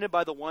were offended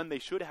by the one they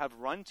should have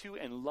run to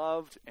and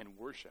loved and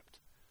worshipped.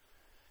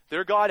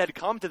 Their God had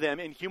come to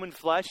them in human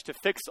flesh to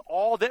fix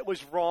all that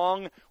was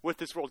wrong with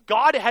this world.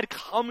 God had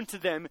come to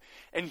them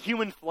in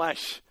human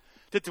flesh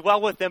to dwell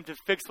with them to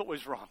fix what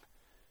was wrong.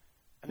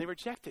 And they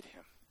rejected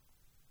him.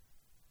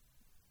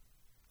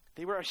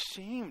 They were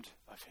ashamed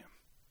of him.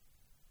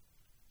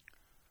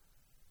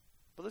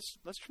 But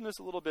let's turn this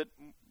a little bit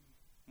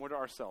more to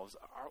ourselves.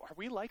 Are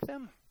we like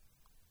them?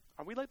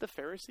 Are we like the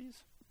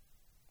Pharisees?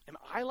 Am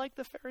I like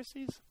the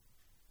Pharisees?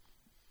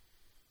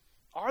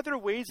 Are there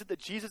ways that the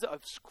Jesus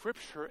of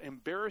Scripture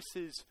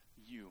embarrasses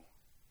you?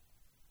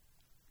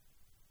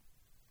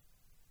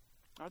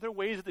 Are there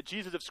ways that the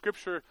Jesus of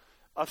Scripture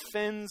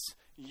offends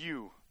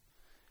you?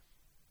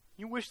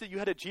 You wish that you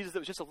had a Jesus that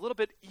was just a little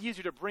bit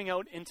easier to bring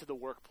out into the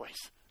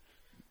workplace.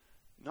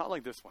 Not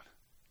like this one.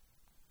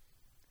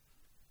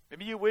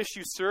 Maybe you wish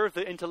you served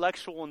the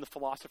intellectual and the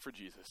philosopher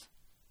Jesus.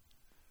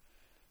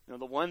 You know,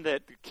 the one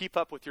that keep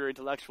up with your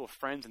intellectual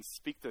friends and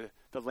speak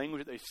the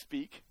language that they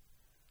speak.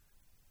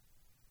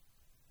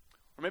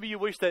 Or maybe you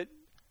wish that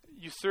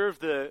you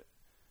served the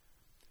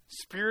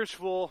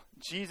spiritual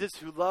Jesus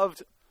who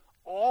loved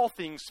all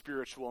things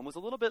spiritual and was a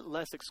little bit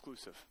less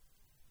exclusive.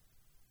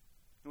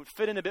 It would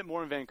fit in a bit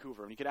more in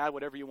Vancouver, and you could add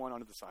whatever you want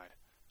onto the side.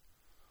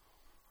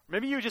 Or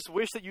maybe you just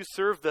wish that you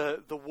served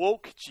the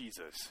woke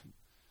Jesus.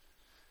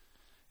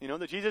 You know,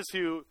 the Jesus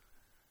who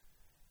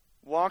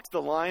walked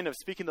the line of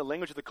speaking the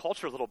language of the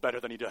culture a little better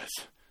than he does.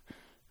 A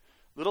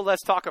little less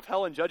talk of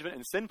hell and judgment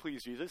and sin,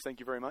 please, Jesus. Thank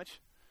you very much.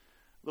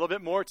 A little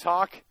bit more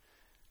talk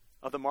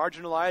of the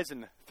marginalized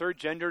and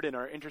third-gendered in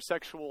our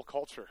intersexual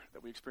culture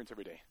that we experience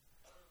every day.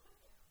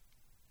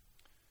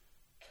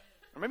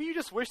 Or maybe you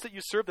just wish that you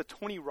served the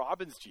Tony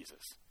Robbins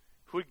Jesus,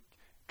 who would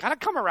kind of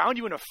come around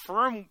you and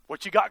affirm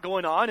what you got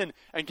going on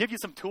and give you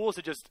some tools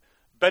to just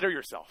better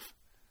yourself.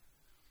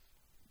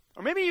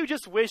 Or maybe you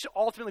just wish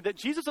ultimately that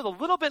Jesus was a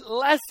little bit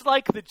less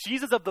like the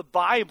Jesus of the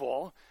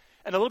Bible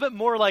and a little bit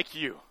more like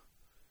you.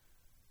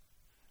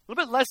 A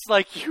little bit less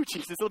like you,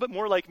 Jesus, a little bit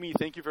more like me.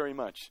 Thank you very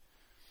much.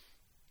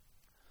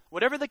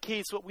 Whatever the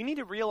case, what we need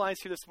to realize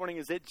here this morning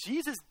is that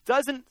Jesus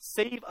doesn't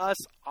save us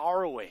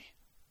our way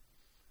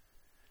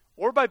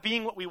or by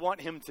being what we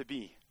want him to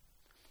be.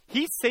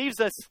 He saves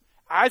us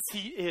as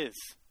he is.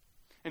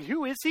 And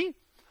who is he?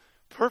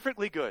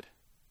 Perfectly good,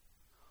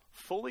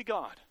 fully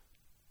God,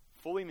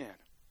 fully man.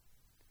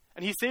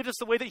 And he saved us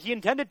the way that he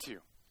intended to,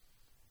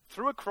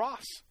 through a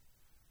cross.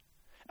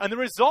 And the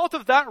result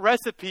of that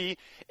recipe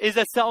is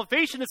a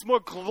salvation that's more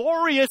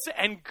glorious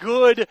and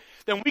good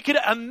than we could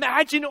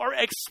imagine or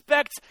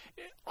expect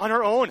on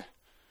our own.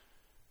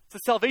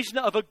 It's the salvation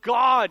of a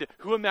God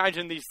who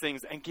imagined these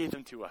things and gave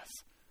them to us,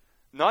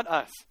 not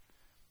us.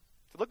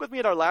 So look with me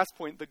at our last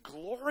point, the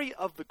glory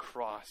of the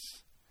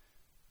cross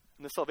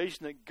and the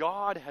salvation that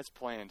God has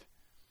planned.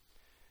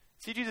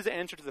 See Jesus'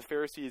 answer to the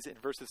Pharisees in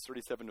verses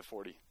 37 to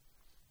 40.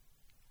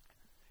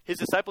 His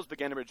disciples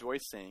began to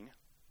rejoice, saying,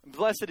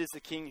 "Blessed is the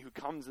King who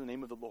comes in the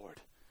name of the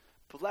Lord.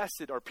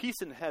 Blessed are peace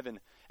in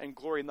heaven and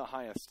glory in the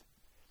highest."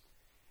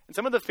 And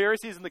some of the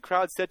Pharisees in the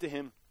crowd said to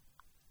him,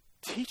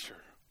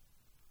 "Teacher,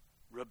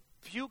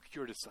 rebuke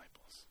your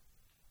disciples.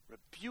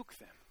 Rebuke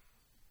them."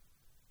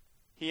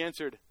 He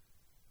answered,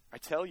 "I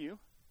tell you,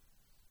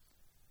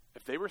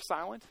 if they were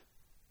silent,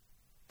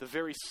 the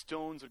very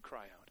stones would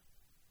cry out."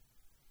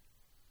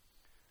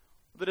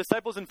 The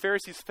disciples and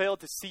Pharisees failed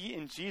to see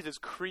in Jesus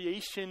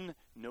creation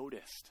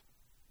noticed.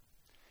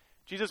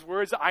 Jesus'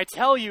 words, "I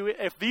tell you,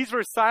 if these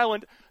were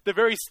silent, the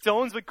very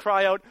stones would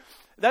cry out,"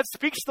 that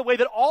speaks to the way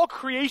that all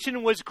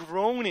creation was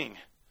groaning,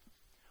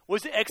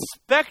 was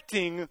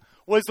expecting,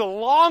 was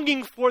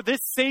longing for this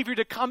Savior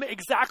to come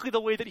exactly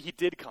the way that he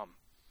did come.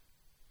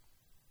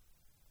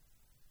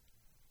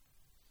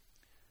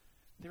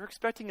 They were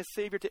expecting a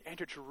Savior to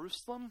enter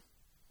Jerusalem,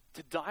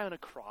 to die on a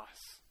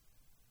cross,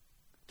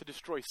 to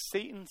destroy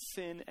Satan,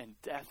 sin,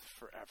 and death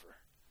forever.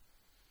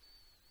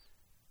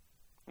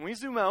 When we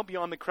zoom out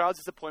beyond the crowd's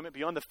disappointment,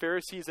 beyond the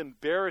Pharisees'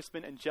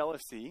 embarrassment and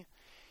jealousy,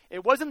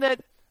 it wasn't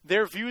that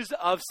their views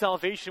of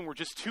salvation were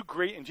just too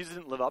great and Jesus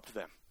didn't live up to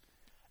them.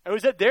 It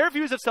was that their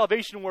views of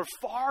salvation were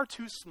far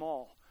too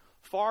small,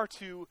 far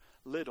too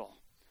little.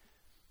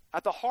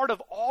 At the heart of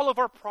all of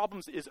our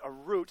problems is a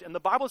root, and the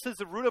Bible says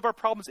the root of our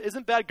problems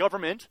isn't bad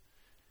government.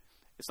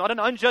 It's not an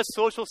unjust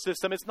social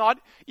system. It's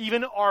not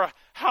even our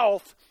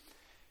health.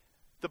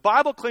 The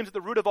Bible claims that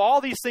the root of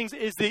all these things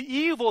is the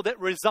evil that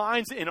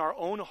resides in our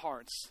own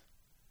hearts.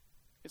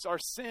 It's our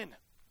sin.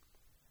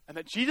 And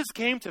that Jesus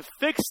came to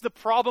fix the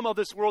problem of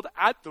this world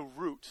at the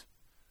root,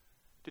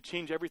 to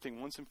change everything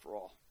once and for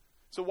all.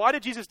 So why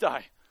did Jesus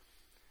die?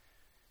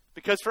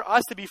 Because for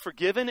us to be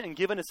forgiven and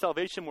given a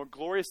salvation more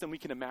glorious than we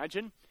can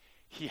imagine,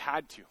 he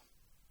had to.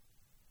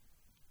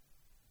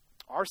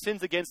 Our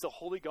sins against the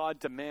holy God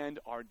demand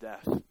our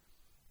death.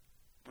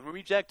 When we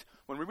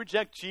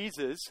reject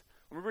Jesus,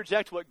 when we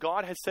reject what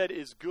God has said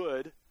is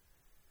good,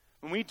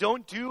 when we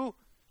don't do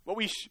what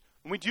we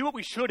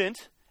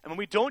shouldn't, and when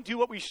we don't do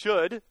what we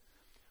should,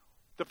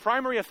 the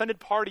primary offended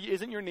party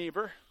isn't your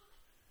neighbor.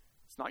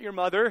 It's not your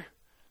mother.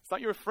 It's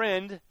not your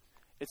friend.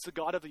 It's the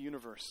God of the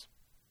universe,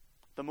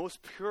 the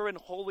most pure and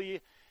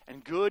holy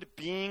and good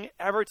being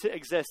ever to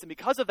exist. And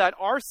because of that,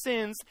 our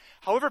sins,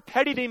 however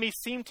petty they may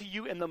seem to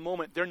you in the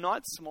moment, they're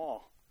not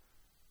small.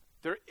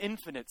 They're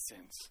infinite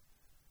sins.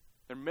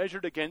 They're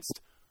measured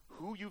against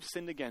who you've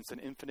sinned against, an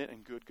infinite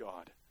and good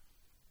God.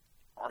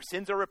 Our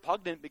sins are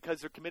repugnant because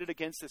they're committed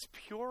against this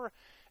pure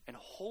and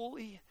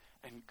holy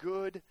and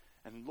good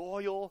and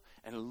loyal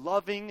and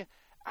loving,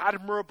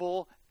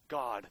 admirable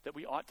God that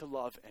we ought to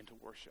love and to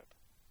worship.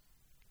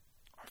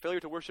 Our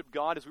failure to worship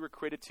God as we were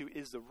created to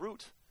is the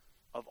root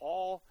of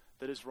all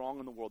that is wrong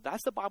in the world.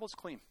 That's the Bible's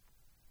claim.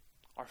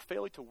 Our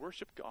failure to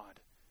worship God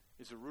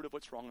is the root of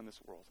what's wrong in this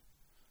world.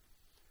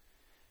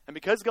 And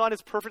because God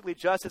is perfectly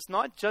just, it's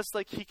not just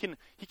like he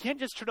can't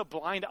just turn a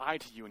blind eye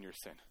to you in your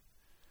sin.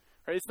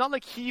 Right? It's not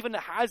like he even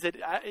has it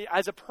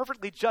as a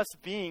perfectly just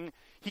being.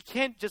 He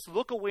can't just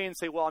look away and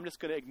say, well, I'm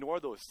just going to ignore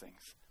those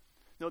things.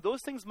 No,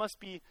 those things must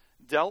be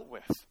dealt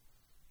with.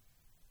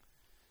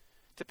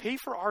 To pay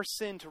for our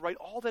sin, to right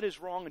all that is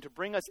wrong, and to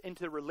bring us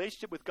into the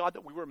relationship with God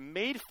that we were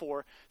made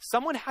for,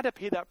 someone had to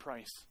pay that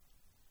price.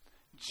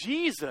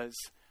 Jesus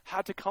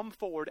had to come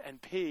forward and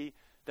pay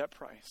that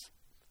price.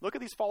 Look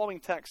at these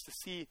following texts to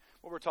see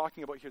what we're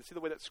talking about here, to see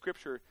the way that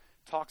Scripture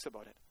talks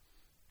about it.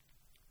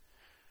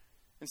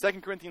 In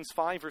 2 Corinthians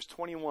 5, verse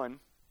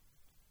 21,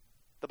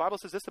 the Bible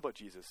says this about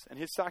Jesus and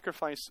his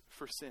sacrifice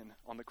for sin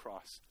on the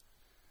cross.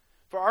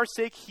 For our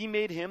sake, he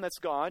made him, that's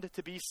God,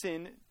 to be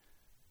sin,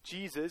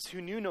 Jesus,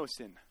 who knew no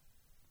sin.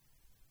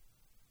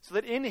 So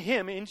that in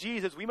him, in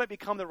Jesus, we might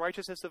become the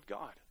righteousness of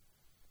God.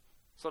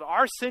 So that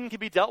our sin can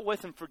be dealt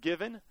with and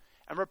forgiven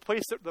and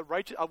replaced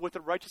with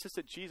the righteousness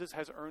that Jesus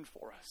has earned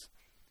for us.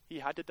 He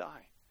had to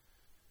die.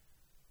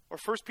 Or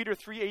 1 Peter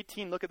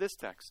 3:18, look at this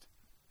text.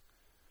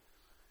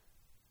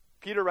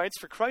 Peter writes,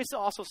 "For Christ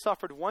also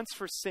suffered once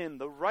for sin,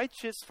 the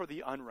righteous for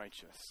the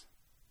unrighteous."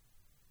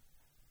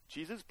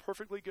 Jesus,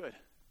 perfectly good,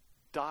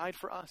 died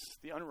for us,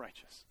 the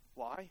unrighteous.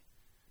 Why?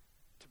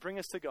 To bring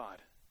us to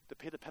God, to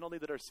pay the penalty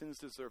that our sins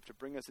deserve, to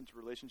bring us into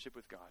relationship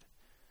with God.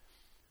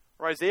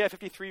 Or Isaiah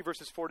 53,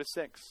 verses 4 to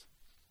 6.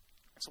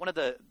 It's one of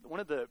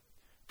the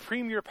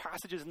premier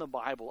passages in the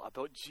Bible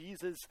about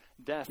Jesus'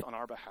 death on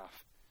our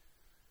behalf.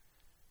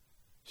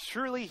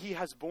 "Surely he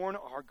has borne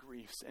our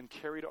griefs and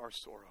carried our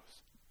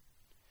sorrows.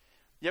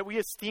 Yet we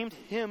esteemed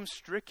him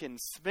stricken,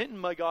 smitten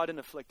by God, and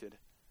afflicted.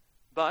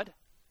 But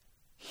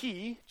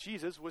he,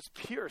 Jesus, was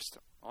pierced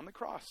on the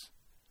cross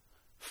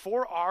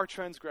for our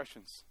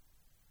transgressions.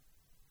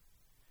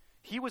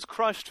 He was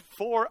crushed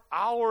for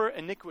our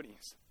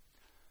iniquities.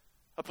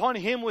 Upon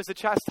him was the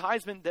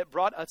chastisement that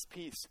brought us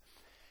peace.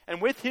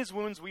 and with his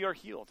wounds we are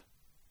healed.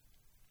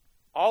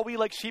 All we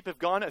like sheep have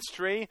gone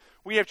astray.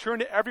 We have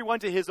turned everyone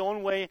to his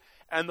own way,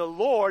 and the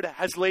Lord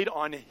has laid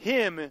on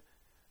him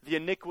the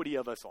iniquity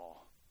of us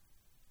all.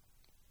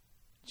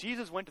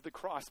 Jesus went to the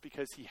cross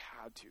because he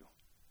had to.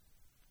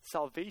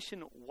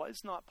 Salvation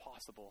was not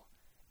possible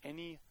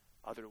any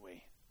other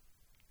way.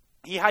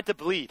 He had to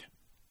bleed.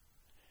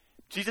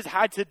 Jesus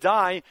had to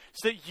die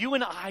so that you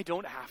and I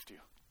don't have to.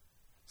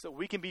 So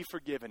we can be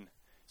forgiven.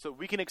 So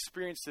we can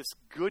experience this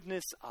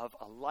goodness of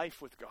a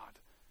life with God.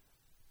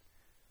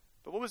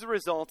 But what was the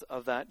result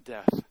of that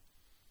death?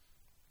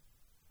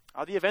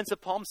 Are the events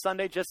of Palm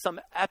Sunday just some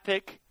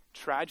epic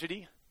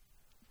tragedy?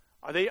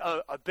 Are they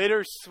a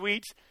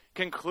bittersweet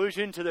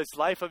conclusion to this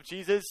life of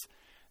Jesus?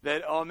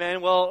 That, oh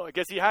man, well, I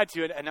guess he had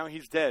to, and now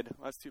he's dead.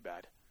 Well, that's too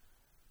bad.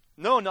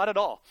 No, not at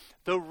all.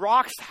 The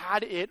rocks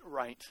had it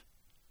right.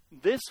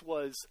 This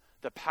was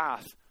the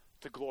path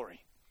to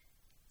glory.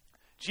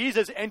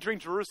 Jesus entering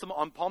Jerusalem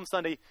on Palm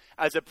Sunday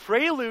as a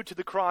prelude to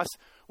the cross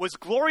was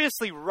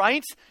gloriously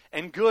right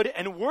and good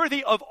and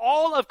worthy of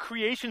all of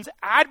creation's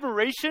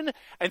admiration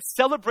and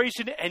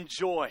celebration and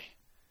joy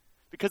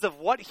because of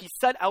what he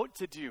set out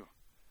to do.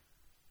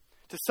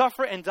 To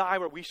suffer and die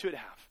where we should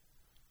have.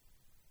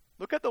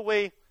 Look at the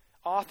way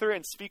author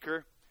and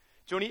speaker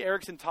Joni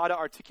Eareckson Tada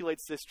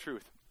articulates this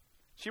truth.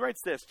 She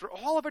writes this: for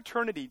all of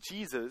eternity,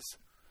 Jesus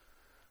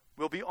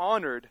will be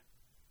honored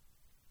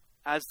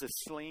as the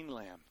slain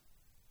lamb.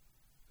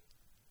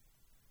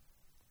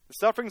 The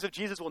sufferings of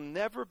Jesus will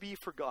never be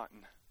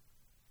forgotten.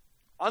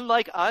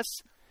 Unlike us,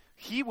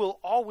 he will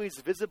always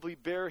visibly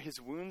bear his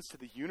wounds to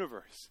the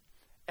universe.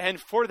 And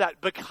for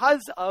that,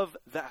 because of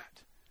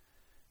that,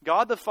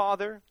 God the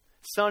Father,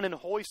 Son, and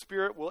Holy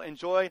Spirit will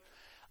enjoy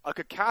a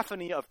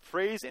cacophony of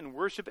praise and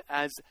worship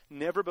as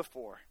never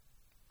before.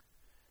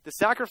 The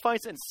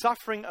sacrifice and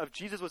suffering of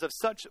Jesus was of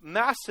such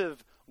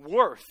massive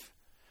worth,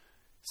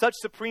 such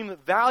supreme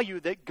value,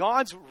 that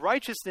God's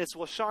righteousness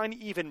will shine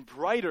even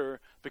brighter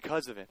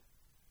because of it.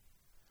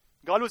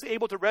 God was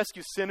able to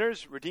rescue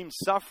sinners, redeem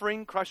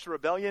suffering, crush the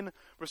rebellion,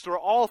 restore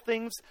all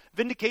things,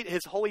 vindicate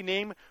his holy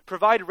name,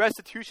 provide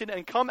restitution,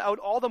 and come out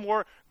all the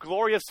more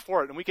glorious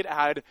for it. And we could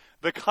add,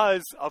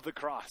 because of the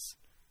cross.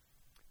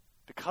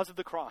 Because of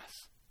the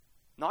cross.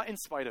 Not in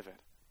spite of it.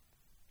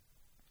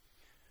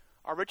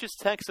 Our richest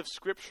texts of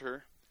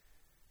Scripture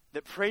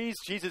that praise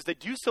Jesus, they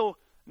do so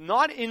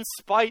not in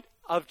spite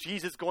of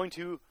Jesus going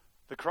to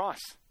the cross.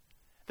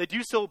 They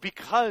do so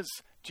because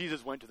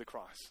Jesus went to the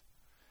cross.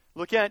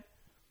 Look at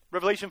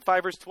Revelation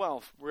 5 verse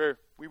 12, where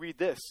we read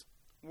this: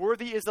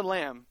 worthy is the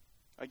Lamb,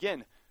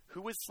 again,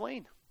 who was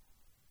slain,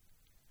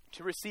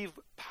 to receive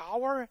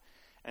power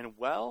and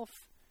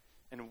wealth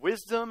and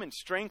wisdom and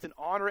strength and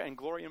honor and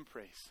glory and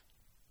praise.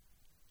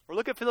 Or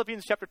look at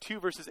Philippians chapter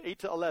 2 verses 8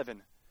 to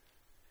 11.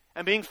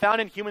 And being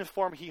found in human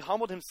form, he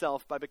humbled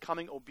himself by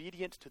becoming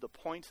obedient to the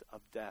point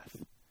of death,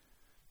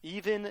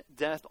 even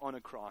death on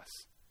a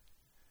cross.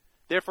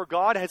 Therefore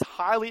God has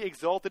highly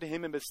exalted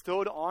him and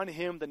bestowed on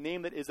him the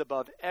name that is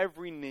above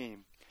every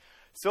name,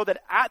 so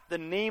that at the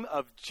name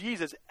of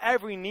Jesus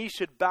every knee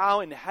should bow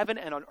in heaven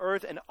and on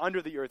earth and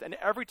under the earth, and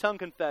every tongue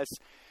confess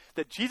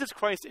that Jesus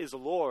Christ is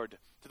Lord,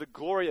 to the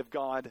glory of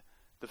God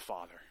the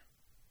Father.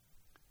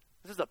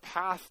 This is the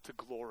path to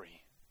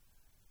glory.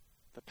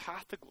 The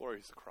path to glory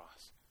is the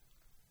cross.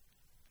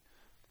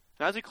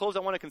 Now as we close, I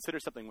want to consider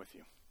something with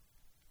you.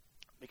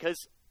 Because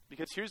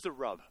here's the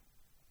rub.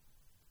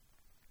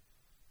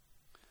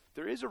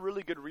 There is a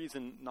really good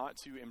reason not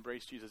to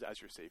embrace Jesus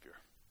as your Savior.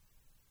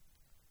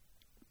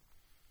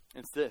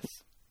 It's this.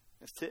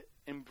 It's to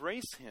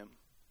embrace him.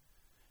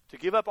 To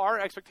give up our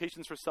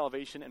expectations for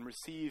salvation and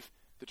receive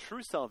the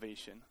true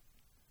salvation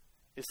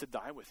is to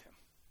die with him.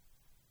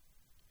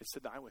 It's to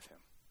die with him.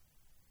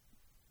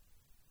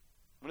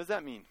 What does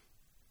that mean?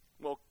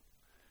 Well,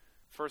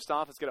 first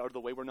off, let's get out of the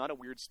way. We're not a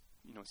weird,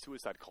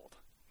 suicide cult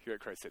here at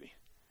Christ City.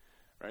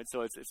 Right?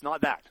 So it's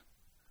not that.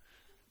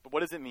 But what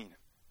does it mean?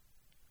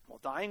 Well,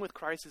 dying with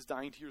Christ is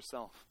dying to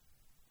yourself.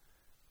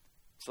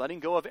 It's letting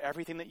go of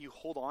everything that you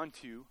hold on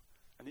to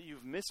and that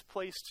you've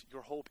misplaced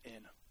your hope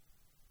in.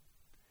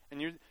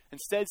 And you're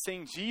instead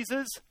saying,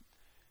 Jesus,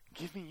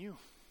 give me you.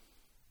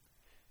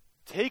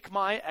 Take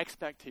my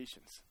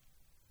expectations.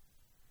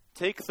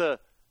 Take the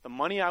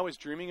money I was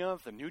dreaming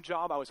of, the new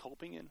job I was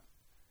hoping in.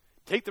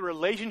 Take the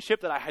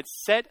relationship that I had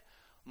set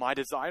my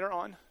desire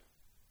on.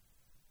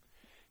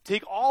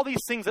 Take all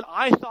these things that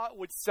I thought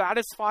would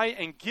satisfy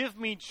and give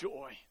me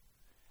joy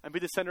and be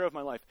the center of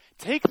my life.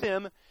 Take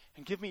them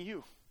and give me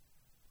you.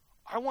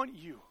 I want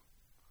you.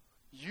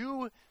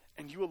 You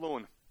and you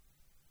alone.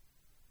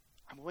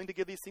 I'm willing to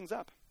give these things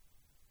up.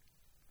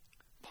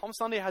 Palm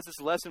Sunday has this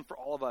lesson for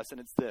all of us, and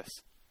it's this.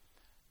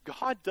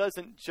 God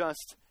doesn't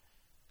just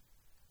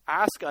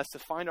ask us to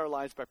find our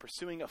lives by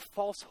pursuing a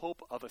false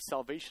hope of a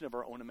salvation of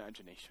our own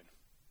imagination.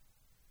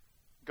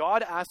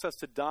 God asks us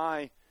to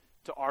die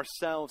to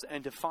ourselves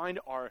and to find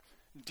our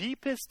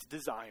deepest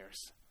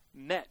desires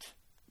met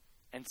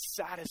and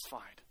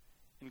satisfied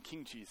in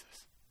King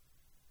Jesus.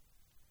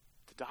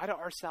 To die to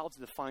ourselves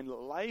and to find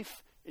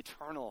life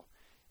eternal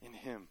in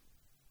him.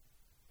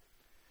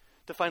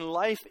 To find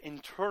life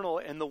eternal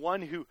in the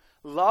one who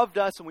loved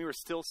us when we were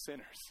still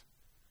sinners,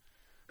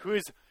 who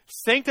is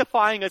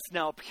sanctifying us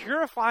now,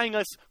 purifying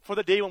us for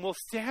the day when we'll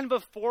stand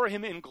before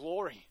him in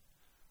glory,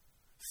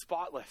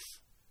 spotless,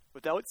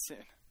 without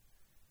sin,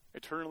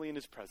 eternally in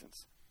his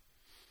presence.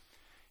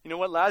 You know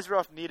what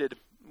Lazarus needed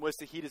was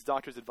to heed his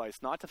doctor's advice,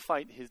 not to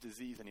fight his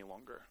disease any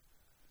longer,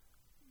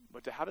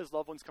 but to have his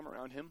loved ones come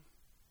around him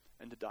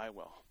and to die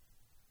well.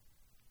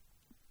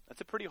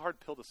 That's a pretty hard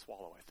pill to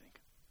swallow, I think.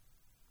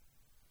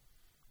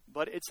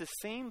 But it's the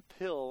same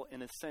pill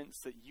in a sense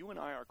that you and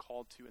I are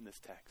called to in this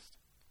text.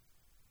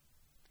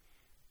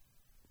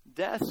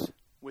 Death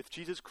with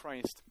Jesus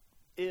Christ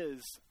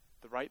is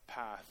the right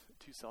path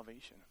to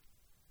salvation.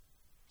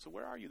 So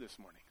where are you this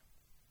morning?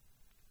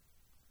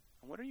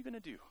 And what are you going to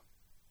do?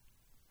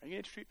 Are you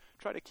going to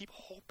try to keep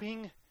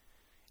hoping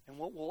in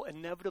what will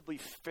inevitably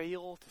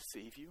fail to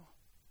save you?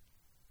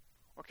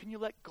 Or can you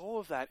let go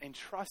of that and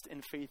trust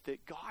in faith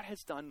that God has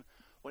done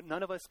what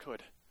none of us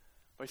could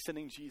by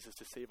sending Jesus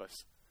to save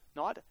us?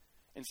 Not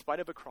in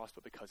spite of a cross,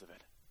 but because of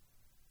it.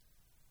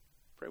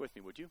 Pray with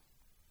me, would you?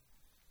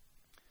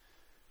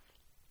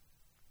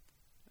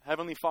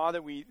 Heavenly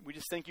Father, we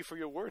just thank you for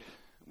your word.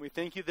 We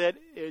thank you that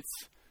it's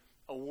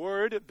a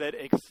word that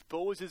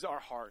exposes our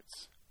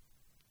hearts,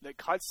 that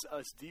cuts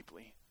us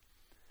deeply.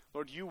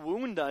 Lord, you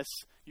wound us,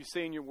 you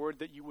say in your word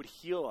that you would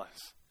heal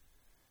us.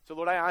 So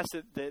Lord, I ask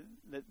that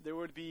there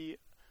would be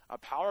a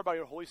power by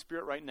your Holy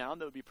Spirit right now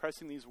that would be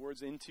pressing these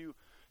words into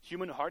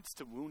human hearts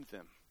to wound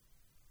them,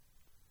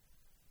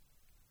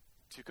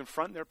 to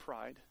confront their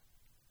pride,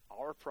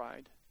 our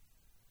pride,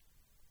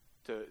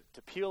 to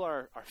peel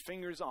our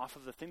fingers off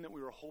of the thing that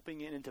we were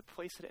hoping in and to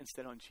place it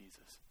instead on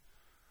Jesus.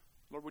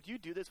 Lord, would you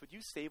do this? Would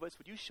you save us?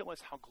 Would you show us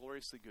how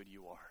gloriously good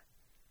you are?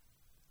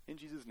 In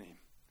Jesus' name,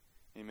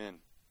 amen.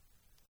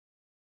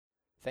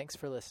 Thanks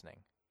for listening.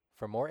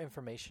 For more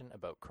information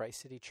about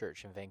Christ City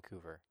Church in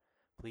Vancouver,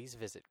 please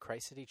visit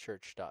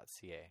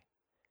christcitychurch.ca.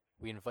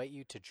 We invite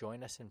you to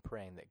join us in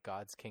praying that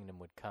God's kingdom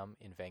would come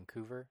in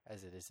Vancouver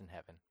as it is in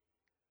heaven.